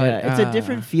 something. but, Yeah, it's a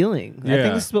different feeling. I Yeah.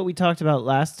 think this is what we talked about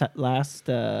last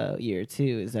year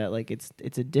too. Is that like it's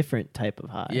a different type of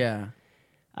high. Yeah.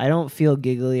 I don't feel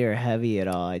giggly or heavy at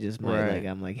all. I just might Right. like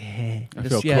I'm like, hey. I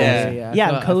feel Yeah,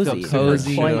 I I'm cozy. I feel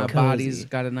cozy. Quite My cozy. body's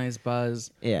got a nice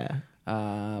buzz. Yeah.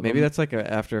 Maybe that's like an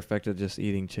after effect of just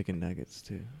eating chicken nuggets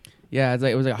too. Yeah,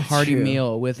 it was like a hearty true.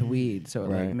 meal with weed, so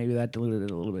like Right. maybe that diluted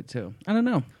it a little bit too. I don't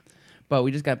know, but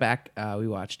we just got back. We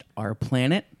watched Our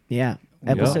Planet, Yeah.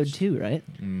 Episode 2, right?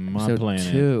 My episode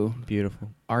planet. 2,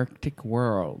 Beautiful. Arctic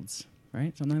Worlds,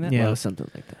 right? Something like that. Yeah, it was something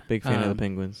like that. Big fan of the Um,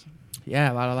 penguins.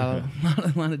 Yeah, a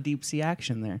lot of deep sea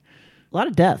action there. A lot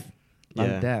of death. A lot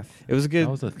of death. It was a good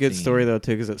That was a good theme. story though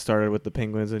too, because it started with the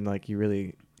penguins and like you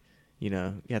really, you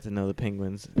have to know the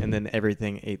penguins, and then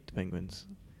everything ate the penguins.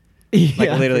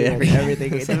 Yeah, literally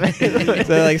everything. so it,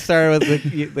 like started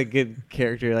with the good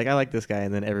character. You're like, I like this guy,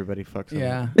 and then everybody fucks him.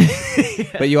 Yeah.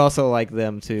 But you also like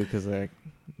them too because they're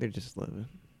just living.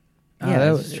 Yeah, that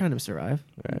I was- was just trying to survive.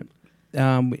 Right.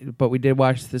 But we did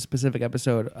watch this specific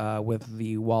episode with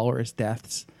the walrus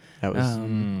deaths. That was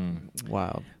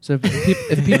wild. So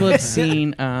if people have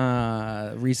seen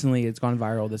recently, it's gone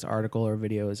viral. This article or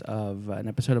videos of an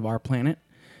episode of Our Planet.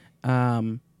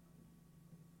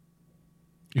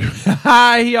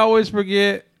 He always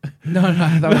forget. No,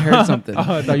 I thought I heard something. Oh,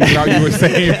 I thought you were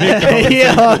saying. He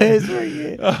always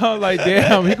forget. I'm like,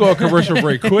 damn, he go a commercial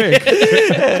break quick.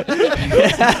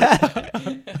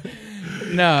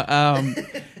 No,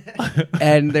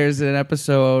 and there's an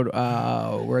episode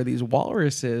where these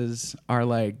walruses are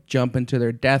like jumping to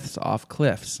their deaths off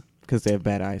cliffs. Because they have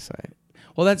bad eyesight.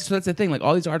 Well, that's the thing. Like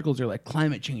all these articles are like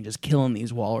climate change is killing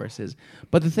these walruses.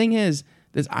 But the thing is,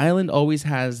 this island always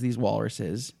has these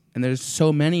walruses, and there's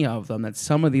so many of them that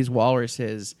some of these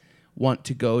walruses want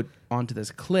to go onto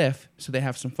this cliff so they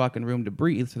have some fucking room to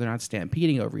breathe, so they're not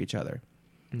stampeding over each other.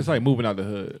 It's like moving out the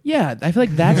hood. Yeah, I feel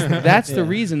like that's the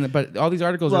reason. But all these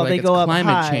articles Well, are they like it's go up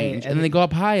climate high, change, and then they go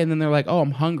up high, and then they're like, "Oh,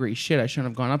 I'm hungry. Shit, I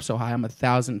shouldn't have gone up so high. I'm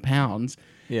 1,000 pounds.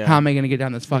 Yeah. How am I going to get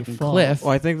down this fucking fall. cliff?"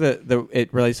 Well, I think that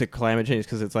it relates to climate change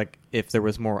because it's like if there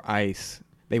was more ice,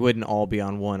 they wouldn't all be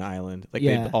on one island. Like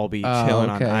Yeah. they'd all be Oh, chilling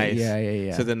okay. on ice.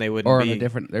 Yeah. So then they wouldn't or on be a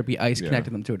different. There'd be ice Yeah.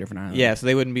 connecting them to a different island. Yeah, so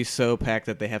they wouldn't be so packed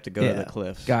that they have to go to Yeah. the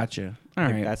cliffs. Gotcha. All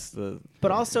Like, right. that's the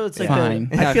But also, it's like Fine.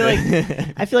 I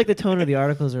feel like the tone of the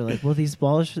articles are like, well, these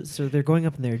walruses, so they're going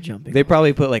up and they're jumping. they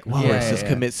probably put like walruses yeah.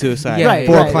 commit suicide Yeah,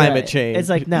 for right, climate change. It's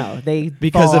like no, they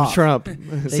because fall of off. Trump.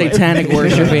 Satanic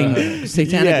worshiping,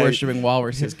 Yeah. worshiping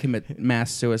walruses commit mass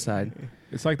suicide.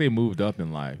 It's like they moved up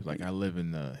in life. Like I live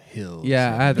in the hills.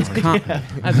 Yeah, I have this, I have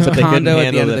But this they couldn't condo at the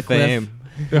handle end of the cliff. fame.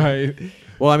 Right.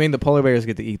 Well, I mean, the polar bears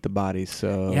get to eat the bodies,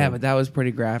 so Yeah, but that was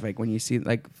pretty graphic. When you see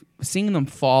like seeing them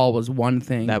fall was one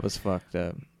thing that was fucked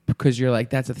up. because you're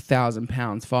like that's 1,000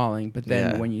 pounds falling, but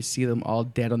then Yeah. when you see them all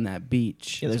dead on that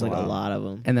beach, Yeah, there's like Wow. a lot of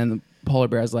them. and then the polar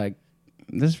bear's like,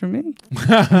 "This is for me."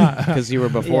 Because you were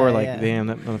before Yeah, like, yeah. damn,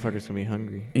 that motherfucker's gonna be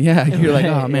hungry. Yeah, you're like,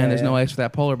 "Oh man, Yeah, there's no yeah. ice for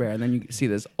that polar bear," and then you see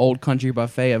this old country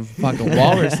buffet of fucking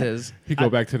walruses. He go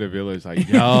back to the village like,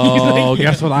 yo,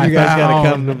 guess what I You guys gotta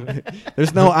found? come to.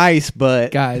 There's no ice,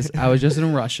 but Guys, I was just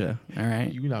in Russia. All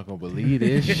right, You're not gonna believe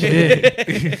this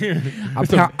shit.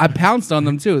 I pounced on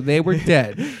them too. They were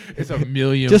dead. It's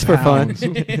 1,000,000 just for fun. pounds.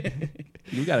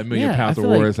 You got 1,000,000 Yeah, I pounds of feel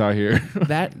like- walrus out here.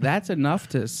 That's enough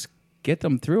to get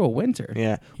them through a winter.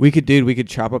 Yeah, we could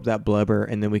chop up that blubber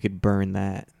and then we could burn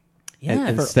that Yeah,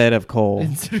 instead of coal.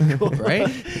 right?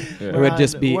 It We're would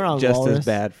just on- be we're on just walrus. as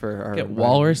bad for our Get environment.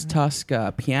 walrus tusk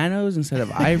pianos instead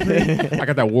of ivory. I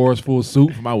got that walrus full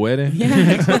suit for my wedding.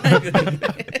 Yeah,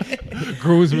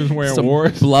 Groomsmen's wearing some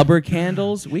walrus. blubber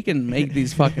candles. We can make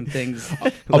these fucking things.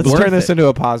 Let's worth turn this it. into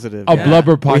a positive. A Yeah.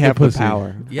 blubber We pocket have pussy. the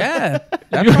power. Yeah,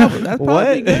 that's probably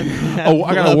What? good. Oh,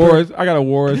 I got a walrus. I got a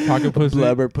walrus pocket pussy.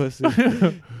 Blubber pussy.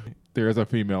 There is a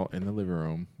female in the living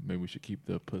room. Maybe we should keep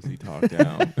the pussy talk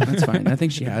down. That's fine. I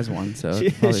think she has one, so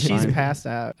it's probably She's fine. passed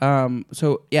out.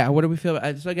 So yeah, what do we feel?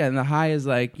 So again, the high is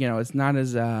like it's not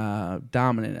as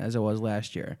dominant as it was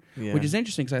last year, Yeah. which is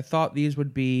interesting because I thought these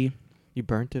would be. You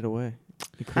burnt it away.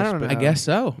 You I don't crisped know. I guess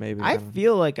so. Maybe. I don't know.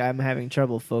 feel like I'm having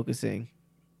trouble focusing.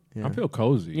 Yeah. I feel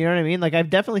cozy. You know what I mean? Like I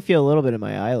definitely feel a little bit in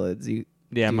my eyelids. Yeah,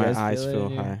 do you my guys eyes it feel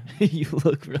in your- high. You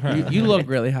look really You look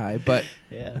really high, but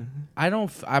yeah. I don't.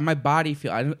 My body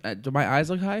feel. I don't. Do my eyes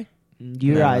look high?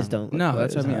 Your No. eyes don't. Look No, quite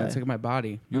that's what as I mean. high. It's like my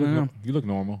body. You I don't know. look, you look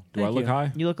normal. Do I Thank look you.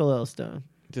 high? You look a little stoned.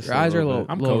 Just Your eyes are a little,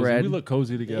 bit. I'm little cozy. red. We look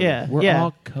cozy together. Yeah, We're yeah.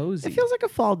 all cozy. It feels like a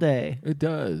fall day. It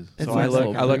does. It's So nice I look.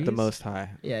 little I look the breeze. most high.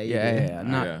 Yeah, you yeah, do. yeah, yeah.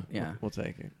 Not, Yeah. yeah, We'll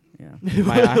take it. yeah.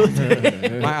 My,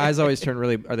 eye, my eyes always turn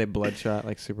really. Are they bloodshot?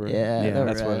 Like super? Yeah, they're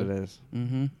that's what red. it is.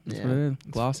 Mm-hmm. That's Yeah. what it is.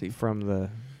 Glossy. From the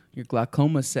Your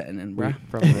glaucoma's setting in, bruh.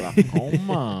 Oh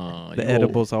my. The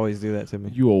edibles always do that to me.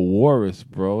 You a walrus,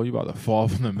 bro. You about to fall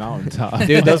from the mountaintop.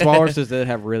 Dude, those walruses did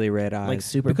have really red eyes. Like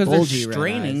super Because they're bulgy red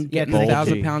straining, eyes. getting bulgy.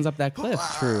 1,000 pounds up that cliff.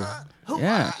 True.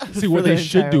 Yeah. See, what For their they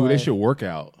should entire do, they life. should work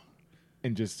out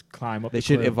and just climb up. They the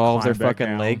should cliff, evolve their climb back fucking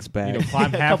down. legs back. You know,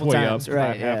 climb A couple halfway times, up, right,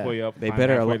 climb yeah. halfway up. They climb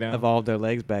better halfway down. evolve their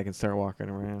legs back and start walking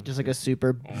around. Just like a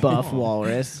super buff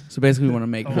walrus. So basically, we want to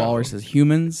make walruses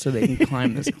humans so they can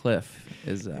climb this cliff.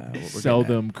 Is what we're Sell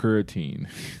getting them at. creatine.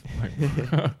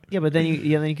 Yeah, but then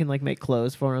you can like make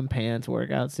clothes for them, pants,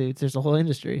 workout suits. There's a whole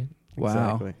industry. Wow.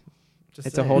 Exactly.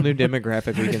 It's a whole new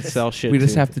demographic we can sell shit We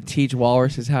just to. have to teach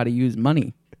walruses how to use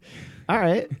money. All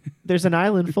right, there's an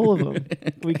island full of them.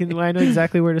 I know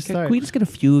exactly where to Can start. we just get a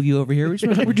few of you over here? We're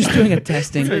just doing a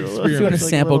testing. We're doing a Like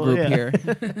sample little- group yeah.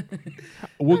 here.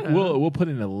 We'll put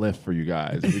in a lift for you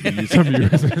guys. We can use some of your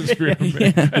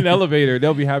experiment. An elevator.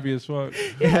 They'll be happy as fuck.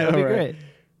 Yeah, that'd be All right. great.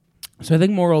 So I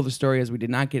think moral of the story is we did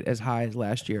not get as high as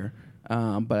last year.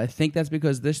 But I think that's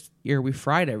because this year we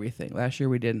fried everything. Last year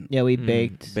we didn't. Yeah, we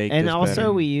baked, baked and is also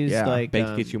better. we used Yeah. like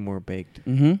Baked gets you more baked.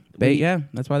 Mm-hmm. Yeah,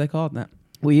 that's why they call it that.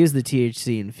 we used the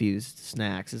THC infused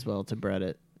snacks as well to bread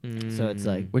it. So it's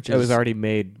like Which It was is already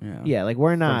made. yeah, like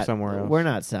we're not somewhere else. we're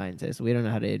not scientists. We don't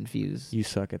know how to infuse. You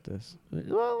suck at this.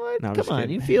 Well, what? No, I'm Come just on,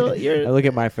 kidding. you feel you're. I look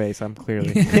at my face. I'm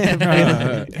clearly.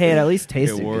 Hey, it at least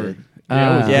tasted word. good.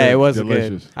 yeah, it was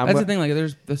delicious. good. I'm That's wa- the thing. Like,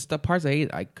 there's the stuff parts I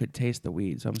ate, I could taste the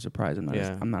weed, so I'm surprised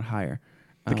Yeah. I'm not higher.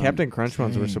 The Captain Crunch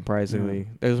ones were same. surprisingly.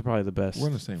 Those were probably the best We're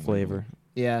in the same flavor. wavelength.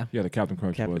 Yeah, Yeah, the Captain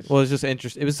Crunch Captain, was. well, it's just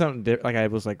interesting. It was something like I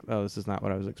was like, oh, this is not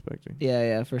what I was expecting.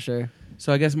 yeah, for sure.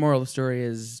 So I guess moral of the story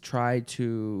is try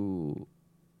to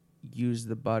use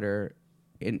the butter,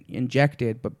 inject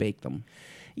it, but bake them.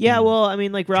 Yeah, well, I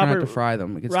mean, like Try not Robert to fry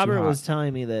them. It gets too Robert hot. was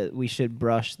telling me that we should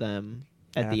brush them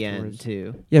at the end Afterwards.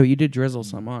 too. Yeah, but you did drizzle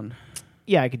some on.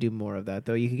 Yeah, I could do more of that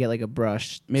though. You could get like a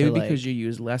brush. Maybe to, like- because you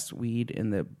use less weed in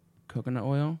the coconut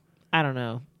oil. I don't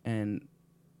know. And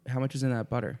how much is in that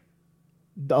butter?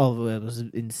 All of it was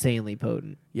insanely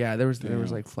potent. Yeah, there was Damn.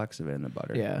 like flecks of it in the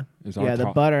butter. Yeah, Is our yeah. The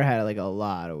to- butter had like a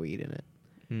lot of weed in it.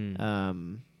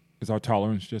 Hmm. Is our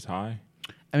tolerance just high?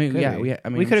 I mean, Could yeah, be. I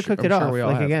mean, We could have I'm cooked it sure off. we all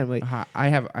Like, have again, we-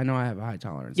 I know I have a high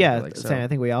tolerance. Yeah, like, so. I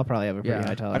think we all probably have a pretty Yeah.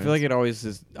 high I tolerance. I feel like it always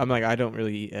is. I'm like, I don't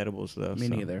really eat edibles though. Me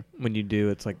so neither. When you do,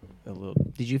 it's like a little.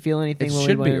 Did you feel anything? It when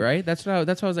should we be went? right. That's why I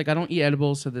was like, I don't eat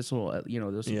edibles, so this will,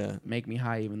 this will Yeah. make me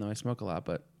high, even though I smoke a lot.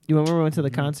 But You remember we went to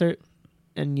the Mhm. concert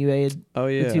and you ate Oh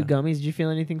yeah. the 2 gummies? Did you feel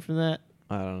anything from that?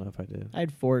 I don't know if I did. I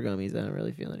had 4 gummies. I don't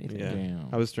really feel anything. Yeah. Damn.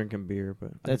 I was drinking beer,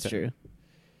 but That's true.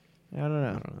 I don't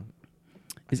I know. don't know.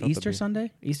 is felt the Easter beer.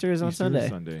 Sunday? Easter is on Easter Sunday.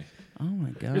 Sunday. Oh my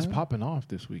god! It's popping off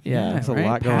this weekend. Yeah, it's a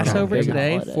lot going on. Passover Big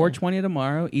today, holiday. 420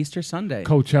 tomorrow, Easter Sunday.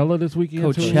 Coachella this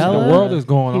weekend. too. Coachella? The world is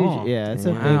going Huge- on. Yeah, it's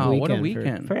a Wow, big weekend. what a for-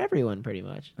 weekend. For everyone, pretty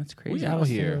much. That's crazy. We out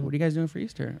here. What are you guys doing for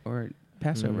Easter or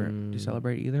Passover? Do you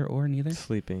celebrate either or neither?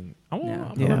 Sleeping. I'm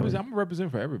Yeah. gonna represent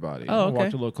for everybody. Oh, I'm gonna watch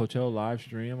okay. a little Coachella live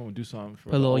stream. I'm gonna do something for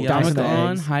Put a little old Dime yarmulke some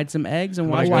on, eggs. hide some eggs, and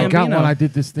Oh, watch I got Gambino. one. I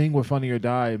did this thing with Funny or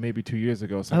Die maybe 2 years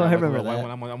ago. So Oh, I got like a remember little white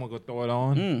that. one. I'm gonna go throw it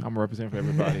on. Mm. I'm gonna represent for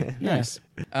everybody. Nice.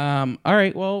 All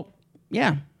right. Well,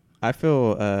 yeah. I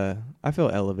feel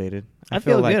elevated. I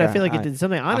feel like good. I a feel like it high- did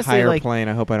something. a Honestly, higher like plane.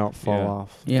 I hope I don't fall Yeah.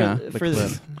 off. Yeah. the for the,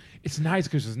 cliff. It's nice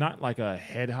because it's not like a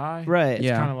head high. right. It's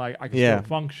Yeah. kind of like I can Yeah. still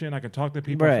function. I can talk to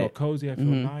people. I feel Right. cozy. I feel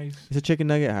Mhm. nice. It's a chicken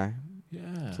nugget high. Yeah.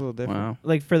 It's a little different. Wow.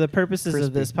 Like for the purposes Crispy.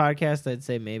 of this podcast, I'd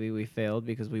say maybe we failed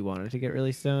because we wanted to get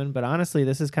really stoned. But honestly,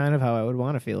 this is kind of how I would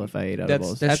want to feel if I ate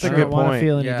edibles. that's I a don't good wanna point.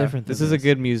 feel any Yeah. different. This than is a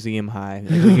good museum high. Like,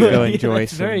 we could go Yeah, enjoy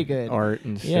that's some very good. art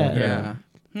and shit. Yeah. Yeah.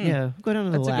 Yeah, go down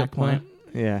to the That's a good LACMA. point.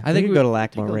 Yeah. I think we we- could go to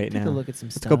Take LACMA a, right take now. a look at some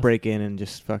Let's stuff. go break in and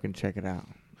just fucking check it out.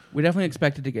 We definitely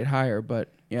expected to get higher, but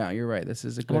yeah, you're right. This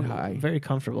is a good Well, high. Very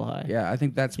comfortable high. Yeah, I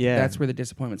think that's Yeah. where the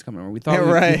disappointment's coming from. We Yeah, thought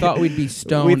we right. thought we'd be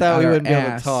stoned. We thought out we our wouldn't be able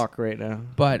ass, to talk right now.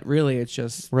 but really, it's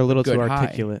just We're a little good too high.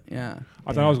 articulate. Yeah.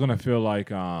 I thought I was gonna feel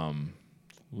like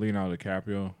Leonardo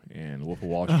DiCaprio and Wolf of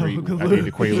Wall Street. I did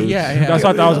the Quaaludes. Yeah, yeah. That's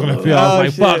what I thought I was gonna feel. I Oh,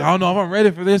 was like, shit. fuck, I don't know if I'm ready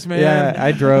for this, man. Yeah,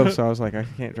 I drove, so I was like, I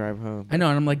can't drive home. I know,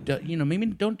 and I'm like, maybe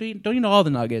don't eat all the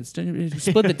nuggets.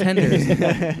 Split the tenders.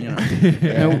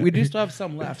 And we do still have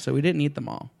some left, so we didn't eat them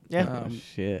all. Yeah. Oh,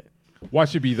 shit.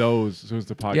 Watch it be those as soon as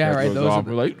the podcast Yeah, right, goes those off. are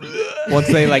We're like, Once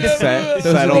they like Those are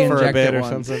settle the for a injected bit or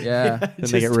ones. something, Yeah, then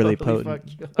they get really Totally potent.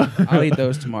 fucked you up. I'll eat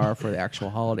those tomorrow for the actual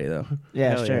holiday, though.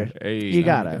 Yeah, Hell sure. yeah. hey, You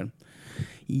got it. Good.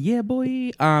 Yeah,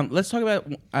 boy. Let's talk about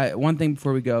one thing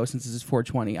before we go, since this is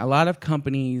 420. A lot of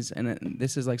companies, and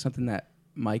this is like something that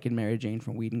Mike and Mary Jane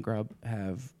from Weed and Grub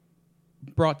have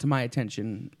brought to my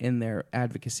attention in their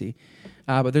advocacy.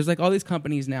 But there's like all these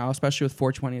companies now, especially with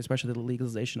 420, especially the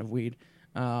legalization of weed,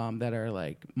 that are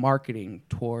like marketing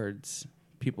towards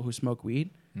people who smoke weed.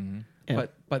 Yeah.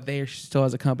 But they still,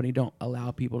 as a company, don't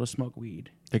allow people to smoke weed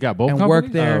They got both and companies?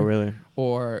 work there. Oh, really?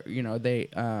 Or they.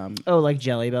 Oh, like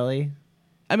Jelly Belly.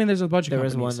 I mean, there's a bunch of There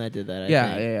was companies. one that did that. I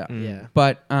Yeah, think. yeah, Mm. Yeah.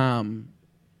 But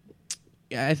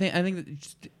yeah, I think that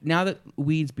just now that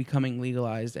weed's becoming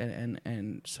legalized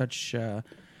and such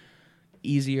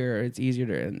easier, it's easier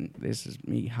to. And this is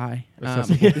me. Hi.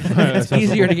 It's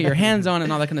easier to get your hands on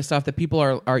and all that kind of stuff. That people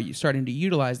are starting to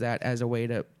utilize that as a way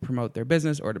to promote their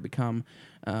business or to become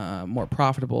more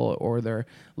profitable, or they're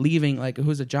leaving. Like,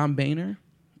 who's it? John Boehner,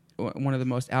 one of the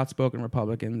most outspoken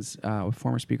Republicans,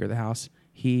 former Speaker of the House.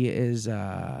 He is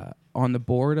on the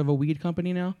board of a weed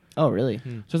company now. Oh, really?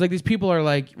 So it's like these people are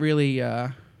like really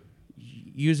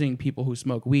using people who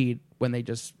smoke weed when they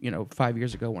just 5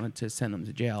 years ago wanted to send them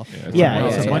to jail. It's Yeah,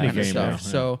 it's a yeah, money yeah. game now.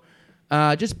 So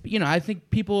just I think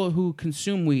people who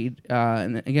consume weed,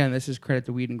 and again, this is credit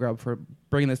to Weed and Grub for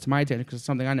bringing this to my attention, because it's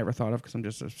something I never thought of,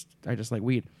 because I just like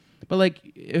weed. But like,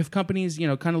 if companies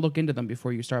kind of look into them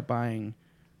before you start buying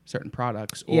certain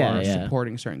products or Yeah, yeah.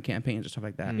 supporting certain campaigns or stuff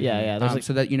like that. Yeah, yeah. There's like,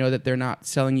 So that that they're not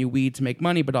selling you weed to make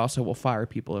money, but also will fire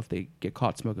people if they get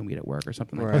caught smoking weed at work or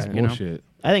something like Right. that. Bullshit.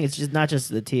 I think it's just not just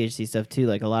the THC stuff too.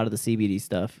 Like a lot of the CBD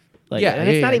stuff. Like, Yeah, and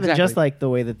it's yeah, not even exactly. just like the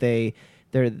way that the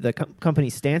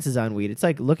company's stances on weed. It's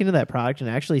like look into that product and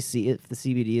actually see if the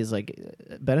CBD is like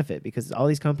a benefit, because all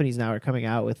these companies now are coming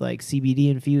out with like CBD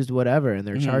infused whatever, and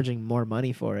they're charging more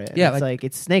money for it. And Yeah, it's like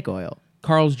it's snake oil.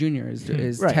 Carl's Jr.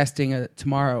 is Right. testing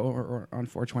tomorrow or on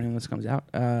 420 when this comes out,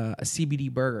 a CBD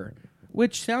burger,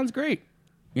 which sounds great.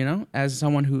 As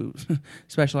someone who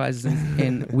specializes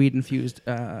in weed infused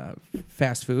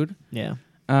fast food, Yeah.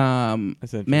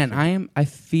 That's interesting. man, I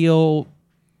feel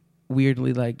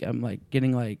weirdly like I'm like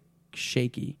getting like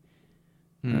shaky.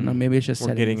 I don't know. Maybe it's just We're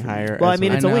setting getting for me. higher. Well, I as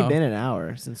mean, I it's only know. been an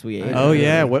hour since we ate. Oh it.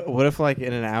 yeah. What if like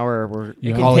in an hour we're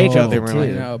You calling can each take other? over, We're too. I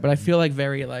like, know, but I feel like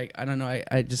very like I don't know.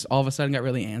 I just all of a sudden got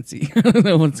really antsy. I don't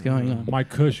know what's going on. My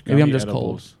Kush Maybe I'm gummy just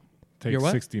edibles takes You're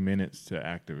what? 60 minutes to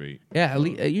activate. Yeah,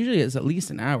 usually it's at least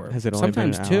an hour. Has it only been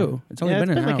Sometimes an two. hour? It's only Yeah, been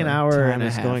it's an been like an hour time and a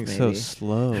is half. going so maybe.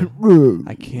 slow.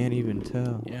 I can't even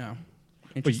tell. Yeah.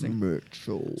 Interesting.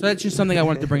 So that's just something I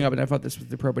wanted to bring up, and I thought this was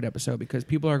the appropriate episode, because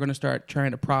people are going to start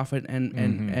trying to profit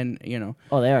and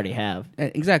Oh, they already have.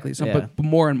 exactly. So, Yeah. but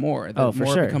more and more, the Oh, for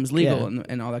more sure. it becomes legal Yeah.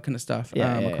 and all that kind of stuff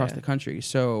Yeah, yeah, across yeah. the country.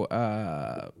 So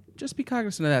just be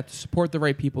cognizant of that. To support the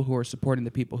right people who are supporting the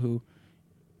people who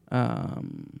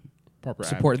Proper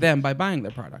support them by buying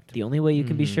their product. The only way you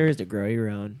can be sure is to grow your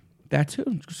own. That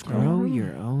too. Just Grow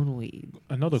your own weed.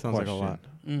 Another Sounds like a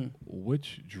question. lot.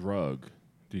 Which drug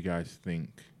do you guys think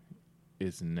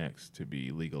is next to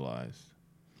be legalized?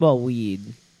 Well, weed.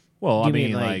 Well, You I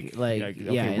mean mean, like- okay,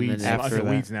 yeah, and weeds. then I after said that.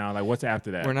 weeds now. Like, what's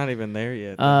after that? We're not even there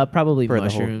yet. Probably For the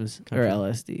whole mushrooms or country.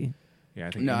 LSD. Yeah,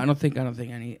 I think. No, I don't think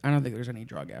there's any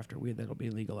drug after weed that'll be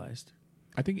legalized.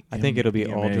 I think it'll be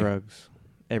all MDMA. drugs,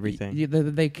 everything.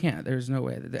 They can't. There's no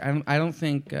way. I don't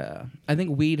think. I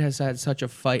think weed has had such a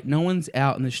fight. No one's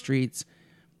out in the streets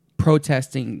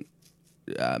protesting.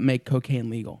 Make cocaine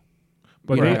legal.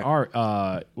 But Right. they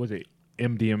are. Was it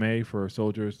MDMA for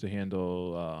soldiers to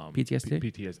handle PTSD?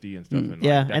 PTSD and stuff? And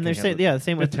Yeah, like, that and they're can saying handle-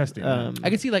 same they're with testing. I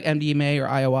could see like MDMA or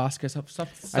ayahuasca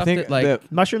stuff I think that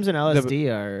like mushrooms and LSD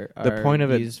are the point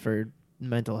of it- used for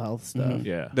mental health stuff.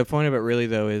 Yeah. The point of it really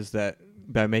though is that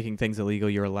by making things illegal,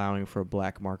 you're allowing for a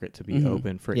black market to be Mhm.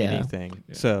 open for Yeah. anything.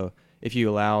 Yeah. So if you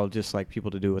allow just like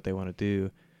people to do what they want to do,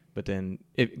 but then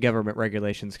if government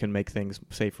regulations can make things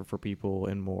safer for people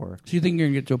and more. So you think you're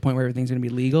gonna get to a point where everything's gonna be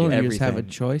legal and you just have a Everything.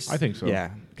 choice? I think so. Yeah,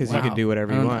 because Wow. you can do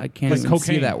whatever I you don't- want. I can't Like even see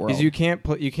cocaine. that world. Because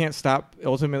you can't stop.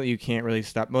 Ultimately, you can't really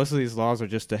stop. Most of these laws are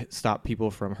just to stop people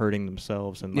from hurting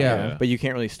themselves, and like, Yeah. But you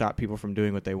can't really stop people from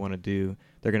doing what they want to do.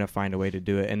 They're gonna find a way to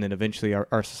do it, and then eventually,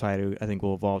 our society, I think,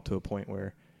 will evolve to a point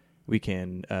where we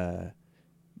can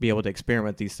be able to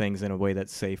experiment with these things in a way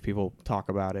that's safe. People talk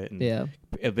about it, and Yeah.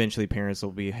 eventually, parents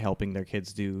will be helping their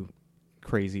kids do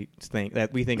crazy things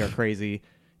that we think are crazy.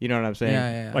 You know what I'm saying?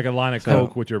 yeah. Like a line of So-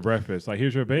 Coke with your breakfast. Like,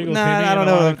 here's your bagel. Nah, Timmy, I don't and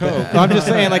a line know. of Coke. I'm just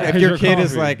saying, like, if Here's your your kid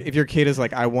is coffee.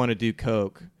 like, I want to do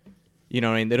Coke, you know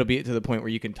what I mean? It'll be to the point where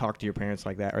you can talk to your parents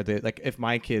like that, or like if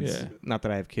my kids, Yeah. not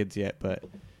that I have kids yet, but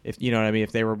if you know what I mean,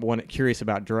 if they were curious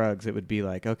about drugs, it would be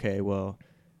like, okay, well,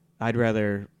 I'd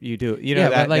rather you do it. You know, yeah,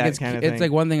 that, but like that it's kind of it's thing.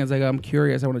 like one thing is like I'm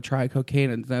curious, I want to try cocaine,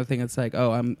 and another thing it's like,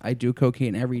 oh, I do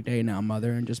cocaine every day now,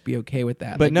 mother, and just be okay with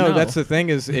that. But Like, no, that's the thing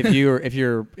is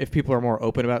if people are more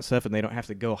open about stuff and they don't have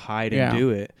to go hide and Yeah.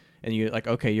 do it, and you like,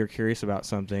 okay, you're curious about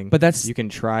something, But that's- you can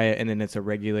try it, and then it's a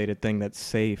regulated thing that's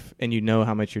safe, and you know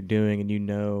how much you're doing, and you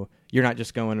know you're not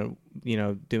just going to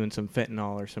doing some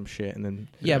fentanyl or some shit, and then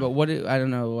Yeah, but I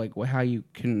don't know, like how you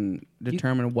can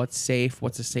determine what's safe,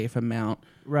 what's a safe amount,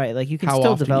 Right, like you can how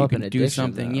still often develop you an can addiction. do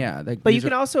something. though. Yeah, like But you these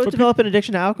can are- also develop an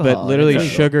addiction to alcohol. But literally, and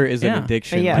it's sugar is an Yeah.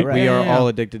 addiction. Yeah, Like, right. we are Yeah. all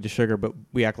addicted to sugar, but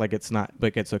we act like it's not.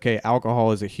 Like it's okay.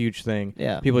 Alcohol is a huge thing.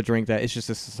 Yeah. People drink that. It's just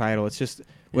a societal. It's just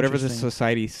whatever the Interesting.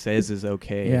 society says is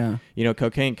okay. Yeah.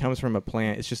 Cocaine comes from a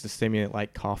plant. It's just a stimulant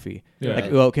like coffee. Yeah. Like,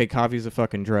 Right. well, okay, coffee is a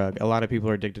fucking drug. A lot of people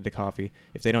are addicted to coffee.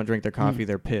 If they don't drink their Mm. coffee,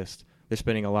 they're pissed. They're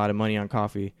spending a lot of money on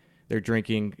coffee. They're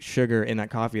drinking sugar in that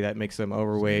coffee that makes them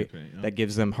overweight, Same thing, yeah. that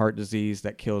gives them heart disease,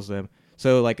 that kills them.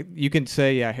 So, like, you can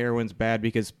say, yeah, heroin's bad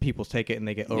because people take it and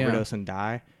they get Yeah. overdose and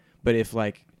die. But if,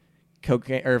 like,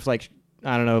 cocaine, or if, like,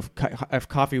 I don't know, if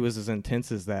coffee was as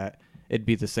intense as that, it'd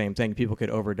be the same thing. People could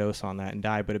overdose on that and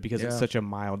die. But because it's Yeah. such a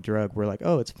mild drug, we're like,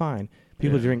 oh, it's fine.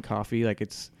 People Yeah. drink coffee. Like,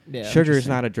 it's Yeah. sugar is Interesting.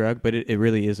 not a drug, but it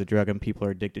really is a drug, and people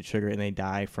are addicted to sugar and they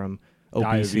die from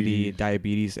obesity,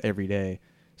 diabetes every day.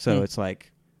 So Hmm. it's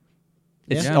like,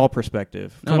 it's Yeah. all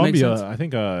perspective. No, it makes Colombia, sense. I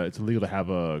think it's illegal to have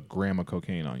a gram of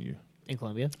cocaine on you. In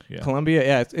Colombia? Yeah. Colombia,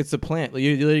 yeah, it's a plant.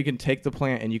 You literally can take the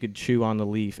plant and you could chew on the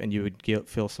leaf and you would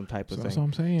feel some type of So thing. that's what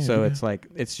I'm saying. So yeah. it's like,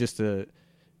 it's just a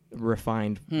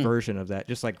refined version of that.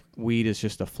 Just like weed is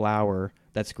just a flower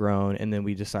that's grown, and then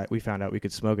we found out we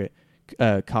could smoke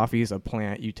it. Coffee is a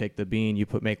plant. You take the bean,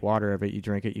 make water of it, you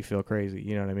drink it, you feel crazy.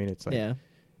 You know what I mean? It's like, Yeah.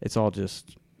 it's all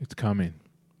just it's coming.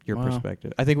 your Wow.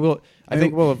 perspective. I think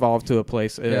we'll evolve to a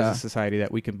place Yeah. as a society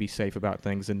that we can be safe about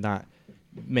things and not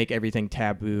make everything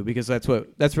taboo, because that's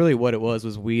really what it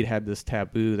was weed had this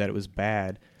taboo that it was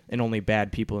bad and only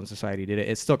bad people in society did it.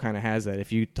 It still kind of has that.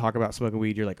 If you talk about smoking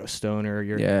weed, you're like a stoner,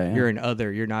 you're an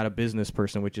other, you're not a business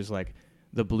person, which is like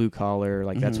the blue collar,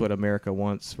 like that's what America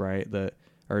wants, right?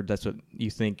 Or that's what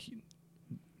you think.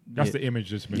 That's the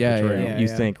image that's been Yeah, portrayed. yeah. You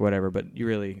think whatever, but you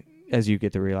really, as you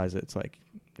get to realize it, it's like,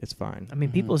 it's fine. I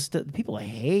mean, people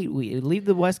hate weed. Leave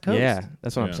the West Coast. Yeah,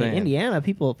 that's what I'm Yeah. saying. Indiana,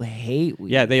 people hate weed.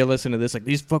 Yeah, they listen to this like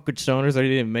these fucking stoners. They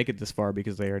didn't even make it this far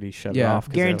because they already shut it Yeah. off.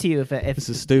 'cause Guarantee you, if This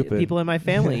is stupid. people in my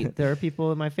family, there are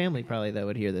people in my family probably that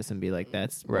would hear this and be like,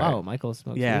 "That's Right. wow, Michael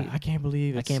smokes Yeah, weed." I can't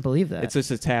believe I can't believe that. It's just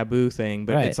a taboo thing,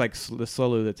 but Right. it's like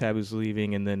slowly the taboo's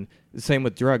leaving, and then the same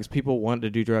with drugs. People want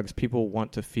to do drugs. People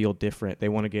want to feel different. They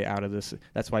want to get out of this.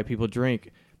 That's why people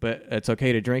drink. But it's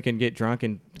okay to drink and get drunk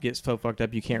and get so fucked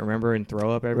up you can't remember and throw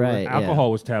up everywhere. Right.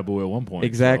 Alcohol was taboo at one point.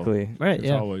 Exactly. So Right, it's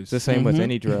yeah. always It's the same with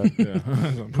any drug. yeah.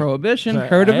 Prohibition. But-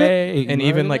 Heard of Hey, it? And Heard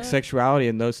even of like that? sexuality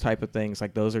and those type of things,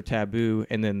 like those are taboo,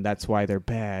 and then that's why they're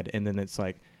bad. And then it's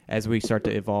like, as we start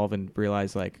to evolve and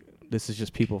realize like this is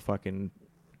just people fucking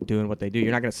doing what they do.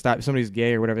 You're not gonna stop if somebody's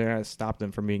gay or whatever. You're not gonna stop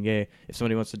them from being gay. If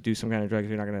somebody wants to do some kind of drugs,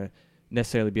 you're not gonna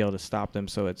necessarily be able to stop them.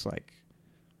 So it's like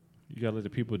You gotta let the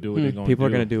people do what they're going people to are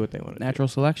do. gonna do what they want to Natural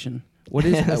selection. What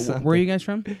is? something. Where are you guys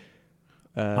from? do.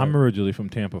 I'm originally from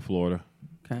Tampa, Florida.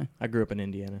 Okay. I grew up in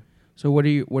Indiana. So what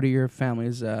are your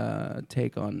family's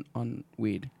take on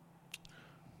weed?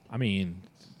 I mean,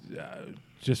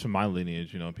 just from my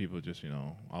lineage, people just,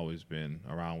 always been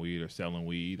around weed or selling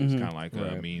weed. It's kind of like a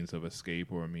Right. means of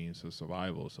escape or a means of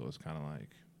survival. So it's kind of like,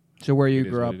 So where you It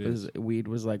is grew what up it is. weed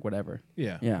was like whatever.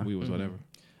 yeah, weed was whatever.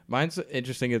 Mine's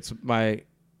interesting.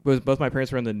 Both my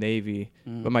parents were in the Navy,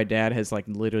 but my dad has like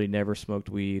literally never smoked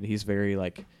weed. He's very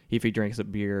like, if he drinks a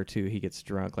beer or two, he gets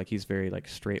drunk. Like he's very like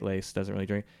straight laced, doesn't really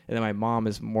drink. And then my mom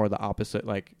is more the opposite.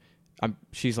 Like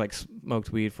she's like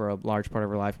smoked weed for a large part of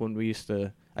her life. When I used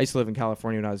to live in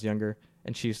California when I was younger,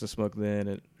 and she used to smoke then,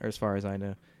 or as far as I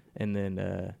know. And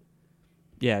then,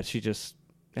 she just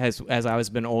has, as I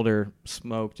was been older,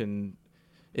 smoked and.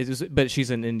 But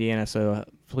she's in Indiana, so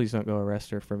please don't go arrest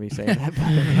her for me saying that.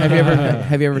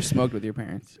 have you ever smoked with your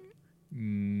parents?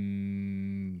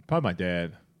 Probably my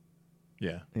dad.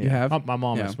 Yeah. You have? My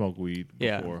mom Yeah. has smoked weed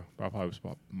Yeah. before. But I probably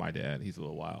smoked my dad. He's a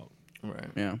little wild. Right.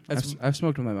 Yeah. That's- I've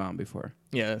smoked with my mom before.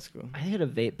 Yeah, that's cool. I had a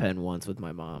vape pen once with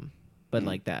my mom, but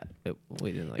like that,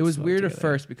 we didn't. Like, It was smoke weird at together.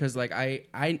 first because like I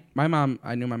knew my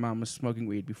mom was smoking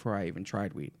weed before I even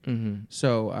tried weed. Mm-hmm.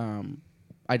 So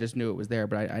I just knew it was there,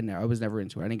 but I was never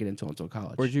into it. I didn't get into it until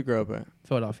college. Where'd you grow up at?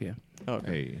 Philadelphia. Oh,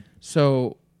 okay. Hey.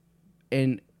 So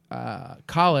in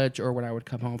college or when I would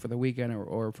come home for the weekend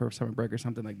or for summer break or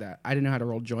something like that, I didn't know how to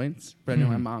roll joints, but I knew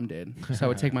my mom did. So I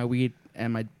would take my weed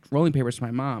and my rolling papers to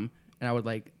my mom, and I would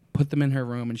like put them in her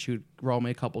room, and she would roll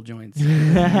me a couple joints.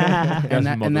 and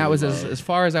that was as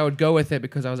far as I would go with it,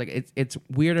 because I was like, it's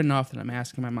weird enough that I'm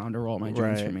asking my mom to roll my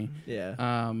joints Right. for me. Yeah.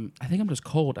 I think I'm just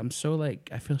cold. I'm so like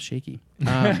I feel shaky.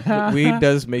 Weed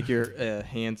does make your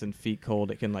hands and feet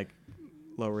cold. It can like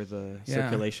lower the Yeah.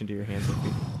 circulation to your hands and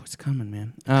feet. Oh, it's coming,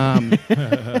 man.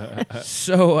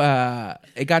 So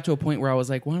it got to a point where I was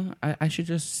like, well, I should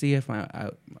just see if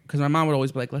because my mom would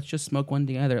always be like, let's just smoke one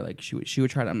together. Like she would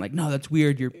try to. I'm like, no, that's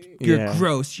weird. You're Yeah.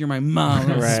 gross. You're my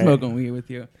mom. I'm Right. smoking weed with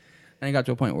you. And it got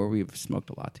to a point where we've smoked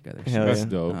a lot together. So, Hell That's yeah.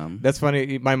 dope. That's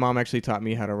funny. My mom actually taught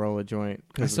me how to roll a joint.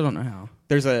 I still don't know how.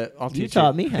 There's I'll You teach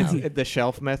taught me how. It's the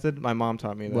shelf method. My mom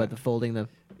taught me that. What, the folding the...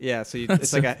 Yeah, so That's it's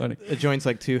so like funny. a joint's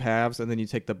like two halves, and then you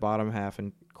take the bottom half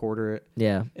and quarter it,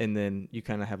 Yeah. and then you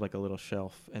kind of have like a little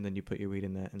shelf, and then you put your weed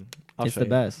in that. And I'll It's show the you.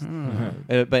 best.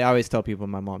 But I always tell people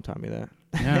my mom taught me that,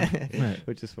 Yeah, Right.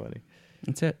 which is funny.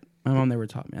 that's it. My mom never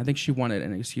taught me. I think she wanted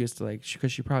an excuse to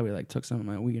because she probably took some of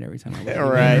my weed every time I was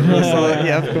Right?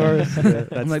 Yeah, of course.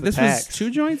 That's I'm like, the this tax. was 2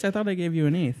 joints? I thought I gave you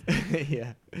an eighth.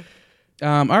 Yeah.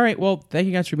 All right. Well, thank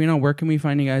you guys for being on. Where can we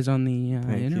find you guys on the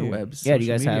Thank you. interwebs? Yeah, do you social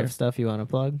guys media? have stuff you want to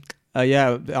plug?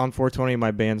 Yeah, on 420,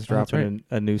 my band's Oh, that's dropping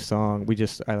a new song.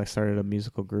 I started a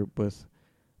musical group with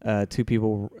 2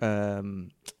 people,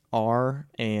 R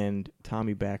and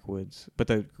Tommy Backwoods, but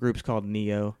the group's called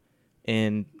Neo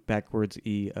and Backwards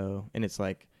EO, and it's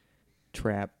like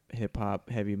trap, hip hop,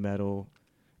 heavy metal.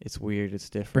 It's weird. It's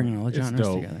different. Bringing all the It's genres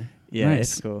dope. together. Yeah,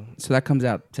 Nice. it's cool. So that comes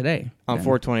out today. On then.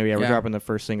 420, yeah, we're Yeah. dropping the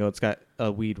first single. It's got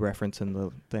a weed reference in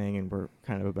the thing, and we're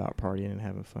kind of about partying and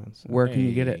having fun. So. Where can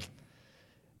you get it?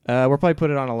 We'll probably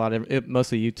put it on a lot of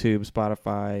mostly YouTube,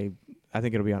 Spotify. I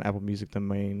think it'll be on Apple Music, the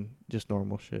main, just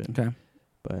normal shit. Okay.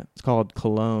 But it's called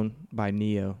Cologne by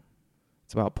Neo.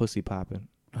 It's about pussy popping.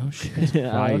 Oh shit.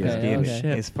 Fire. okay, Oh okay.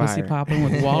 shit. It's Pussy fire. popping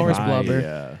with walrus blubber.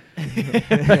 Yeah.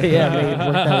 Yeah, maybe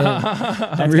work that in. That's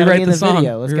gotta Rewrite be in the the song.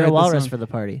 video. Let's get Rewrite a the walrus song. for the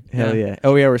party. Hell Yeah. yeah!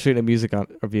 Oh yeah, we're shooting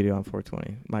a video on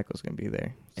 420. Michael's gonna be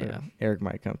there. So Yeah. Eric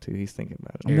might come too. He's thinking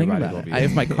about I'm it. thinking Everybody about it. gonna be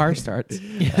If my car starts.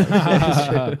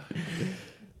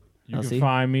 You I'll can see.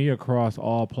 find me across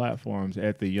all platforms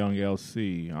at the Young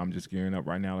LC. I'm just gearing up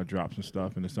right now to drop some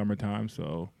stuff in the summertime,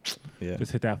 so Yeah.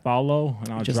 just hit that follow, and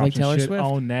I'll Just drop like some Taylor shit Swift.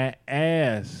 on that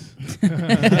ass.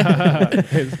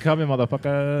 It's coming,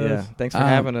 motherfuckers. Yeah. Thanks for Um,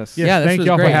 having us. Yes, Yeah, this thank was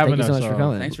y'all great. for having Thank you so us. much for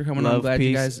coming. Thanks for coming on. I'm Love, glad you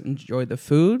peace. guys enjoyed the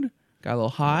food. Got a little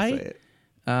high.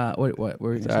 What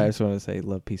were you I gonna say? just want to say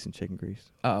love, peace, and chicken grease.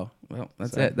 Oh, well,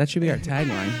 that's Sorry. it. That should be our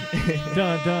tagline.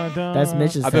 Dun, dun, dun. That's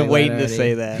Mitch's. I've been tagline waiting to already.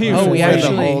 say that. He I've was been we saying it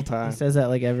actually- the whole He time. says that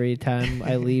like every time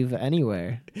I leave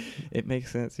anywhere. It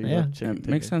makes sense. You Yeah. love Yeah, chicken it makes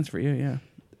tenders. sense for you,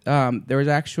 yeah. There was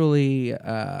actually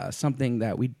something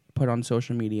that we put on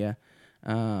social media,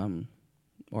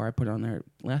 or I put on there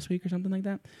last week or something like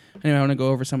that. Anyway, I want to go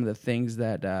over some of the things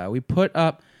that we put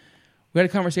up. We had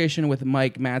a conversation with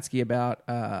Mike Matsky about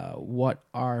what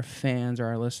our fans or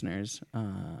our listeners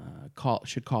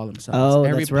should call themselves. Oh,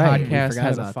 Every that's right. We podcast forgot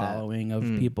has a about that. following of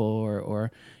people,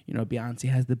 or Beyonce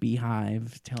has the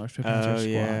Beehive, Taylor Swift has her Oh squad.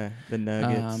 yeah, the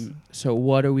nuggets. So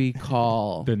what do we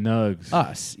call The Nugs.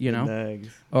 us? You know, The nugs.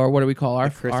 or what do we call our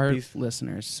The Crispies.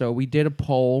 listeners? So we did a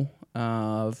poll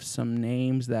of some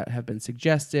names that have been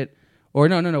suggested. Or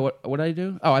no. What did I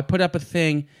do? Oh, I put up a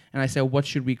thing and I said, what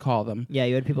should we call them? Yeah,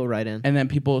 you had people write in. And then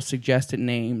people suggested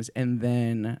names, and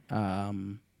then I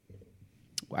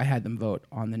had them vote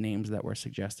on the names that were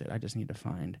suggested. I just need to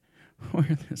find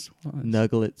where this was.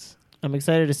 Nugglets. I'm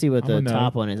excited to see what I'm the a nut.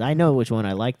 top one is. I know which one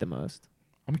I like the most.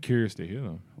 I'm curious to hear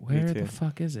them. Where Me the too.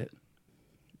 fuck is it?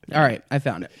 All right, I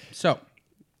found it. So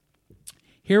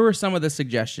here were some of the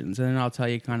suggestions, and then I'll tell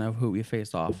you kind of who we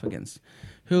faced off against,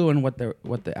 who and what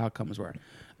the outcomes were.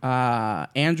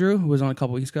 Andrew, who was on a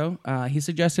couple weeks ago, he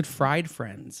suggested fried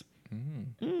friends.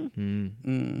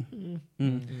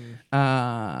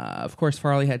 Of course,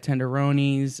 Farley had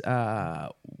tenderonis.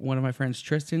 One of my friends,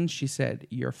 Tristan, she said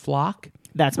your flock.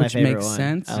 That's my which favorite makes one.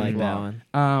 sense. I like that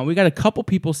one. We got a couple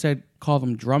people said call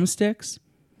them drumsticks.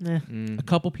 Eh, A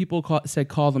couple people said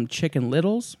call them chicken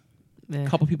littles. eh, A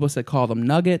couple people said call them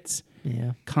nuggets.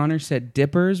 yeah. Connor said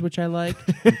dippers, which I like.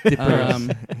 That's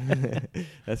a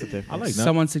difference. I like nuts.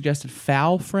 Someone suggested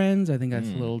foul friends. I think that's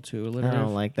a little too I alliterative.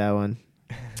 don't like that one.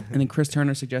 And then Chris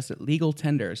Turner suggested legal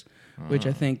tenders, which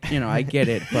I think, I get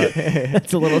it. But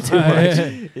That's a little too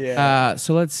much. Yeah.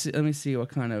 so let me see what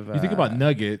kind of. You think about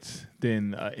nuggets,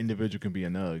 then individual can be a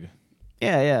nug.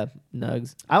 Yeah.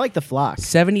 Nugs. I like the flock.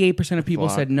 78% of people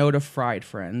Flock. said no to fried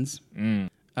friends.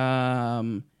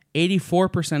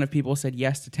 84% of people said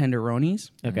yes to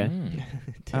tenderonis. Okay.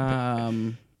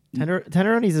 Um,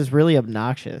 Tenderonis is really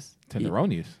obnoxious.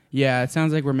 Tenderonis. yeah, it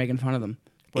sounds like we're making fun of them.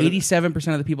 87%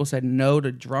 of the people said no to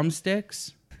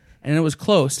drumsticks. And it was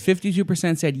close.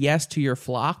 52% said yes to your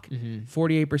flock.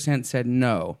 48% said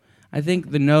no. I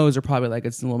think the no's are probably like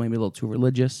maybe a little too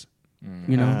religious.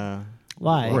 You know?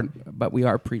 Why? But we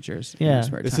are preachers. in Yeah.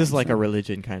 spare This time, is like so. a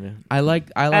religion kind of. I like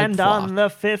And flock. on the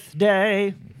 5th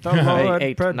day, the I Lord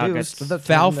ate produced nuggets. the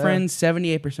Foul tender. Friends,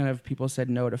 78% of people said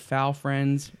no to Foul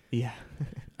Friends. Yeah.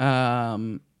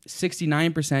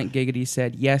 69% Giggity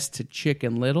said yes to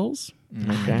Chicken Littles.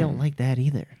 I don't like that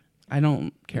either. I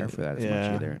don't care for that as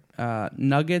Yeah. much either.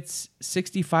 Nuggets,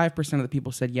 65% of the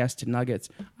people said yes to Nuggets.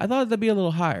 I thought that'd be a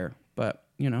little higher, but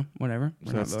whatever.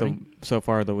 We're So not that's voting. so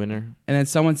far the winner. And then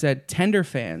someone said Tender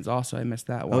Fans. Also, I missed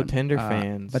that one. Tender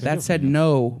Fans. But that said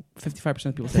no. 55%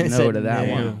 of people said no Said to that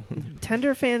no. one.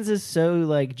 Tender Fans is so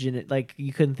like like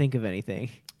you couldn't think of anything.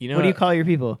 You know What do you call your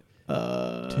people?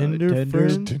 Tender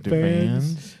Friends? Tender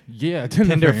fans. Yeah,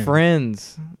 Tender fans.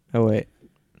 Friends. Oh wait.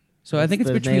 So I think it's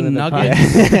the name between of the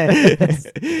Nuggets.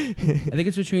 I think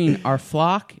it's between our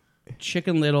flock,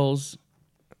 Chicken Littles,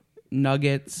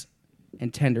 Nuggets,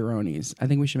 and Tenderonis. I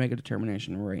think we should make a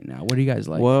determination right now. What do you guys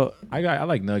like? Well, I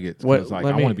like nuggets. What- 'Cause, like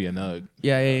let I me- want to be a nug.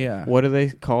 Yeah. what do they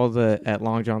call at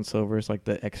Long John Silver's like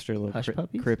the extra little Hush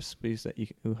puppies? crispies that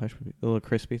hush puppies, the little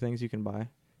crispy things you can buy?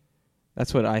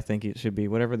 That's what I think it should be.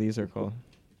 Whatever these are called,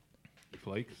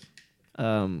 Flakes.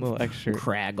 little extra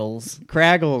Craggles.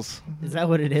 Craggles. Is that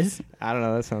what it is? I don't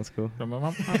know. That sounds cool.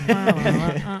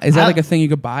 Is that like a thing you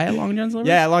could buy at Long John Silver's?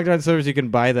 Yeah, at Long John Silver's you can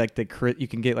buy like you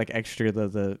can get like extra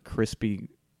the crispy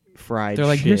fried. They're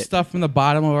like, shit. here's stuff from the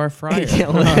bottom of our fryer. Yeah,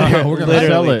 We're gonna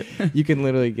sell literally. it. You can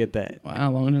literally get that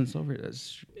Wow, Long John Silver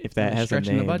is if that has a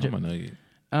stretching the name. budget. I'm a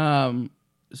nugget.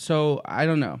 So I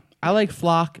don't know. I like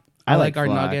Flock. I I like like our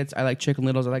Flock. Nuggets. I like Chicken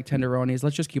Littles. I like Tenderonis.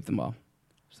 Let's just keep them all.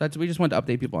 So we just wanted to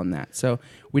update people on that. So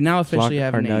we now officially Flock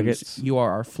have our names. Nuggets. You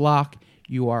are our Flock.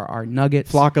 You are our Nuggets.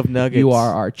 Flock of nuggets. You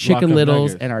are our Chicken of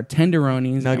Littles nuggets. and our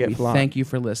Tenderonis. Nugget and we flock. thank you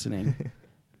for listening.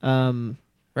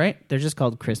 Right? They're just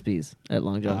called Crispies at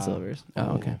Long John Silver's.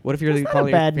 Oh, okay. What if you're That's not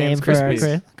calling a bad your name fans for our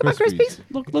Crispies? Come on, Crispies.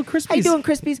 Little Crispies. How you doing,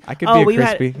 Crispies? I could be a we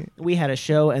Crispy. we had a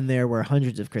show and there were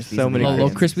hundreds of Crispies. So in the many Little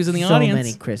audience. Crispies in the so audience.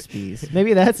 many Crispies.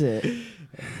 Maybe that's it.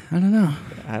 I don't know.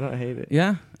 I don't hate it.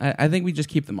 Yeah, I think we just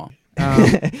keep them all. All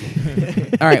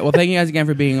right. Well, thank you guys again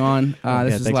for being on. This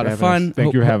was a thanks lot for of having fun.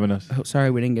 Thank you for having us. Sorry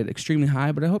we didn't get extremely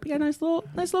high, but I hope you got a nice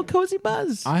little cozy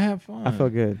buzz. I have fun. I feel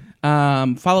good.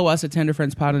 Follow us at Tender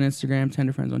Friends Pod on Instagram,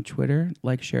 Tender Friends on Twitter.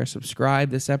 Like, share, subscribe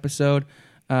this episode.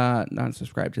 Not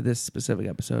subscribe to this specific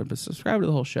episode, but subscribe to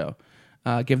the whole show.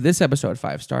 Give this episode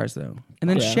 5 stars though, and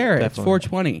then Yeah, share it. It's definitely.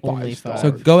 420. Only 5 So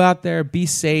stars. go out there, be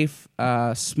safe,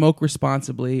 smoke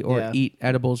responsibly, or Yeah. eat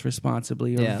edibles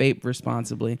responsibly, or Yeah. vape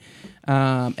responsibly.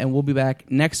 And we'll be back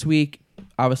next week.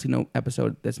 Obviously, no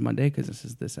episode this Monday because this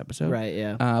is this episode. Right,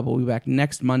 yeah. But we'll be back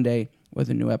next Monday with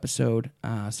a new episode.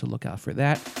 So look out for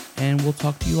that, and we'll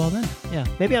talk to you all then. Yeah.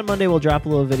 Maybe on Monday we'll drop a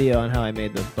little video on how I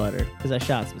made the butter because I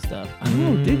shot some stuff.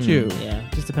 Oh, did you? Yeah.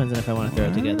 Just depends on if I want to throw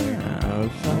it together.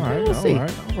 All right. We'll see. All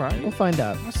right. We'll find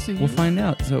out. We'll find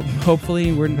out. So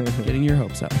hopefully we're getting your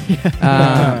hopes up.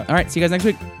 All right. See you guys next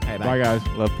week. All right, Bye, guys.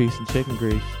 Love, peace, and chicken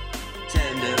grease.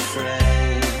 Tender friend.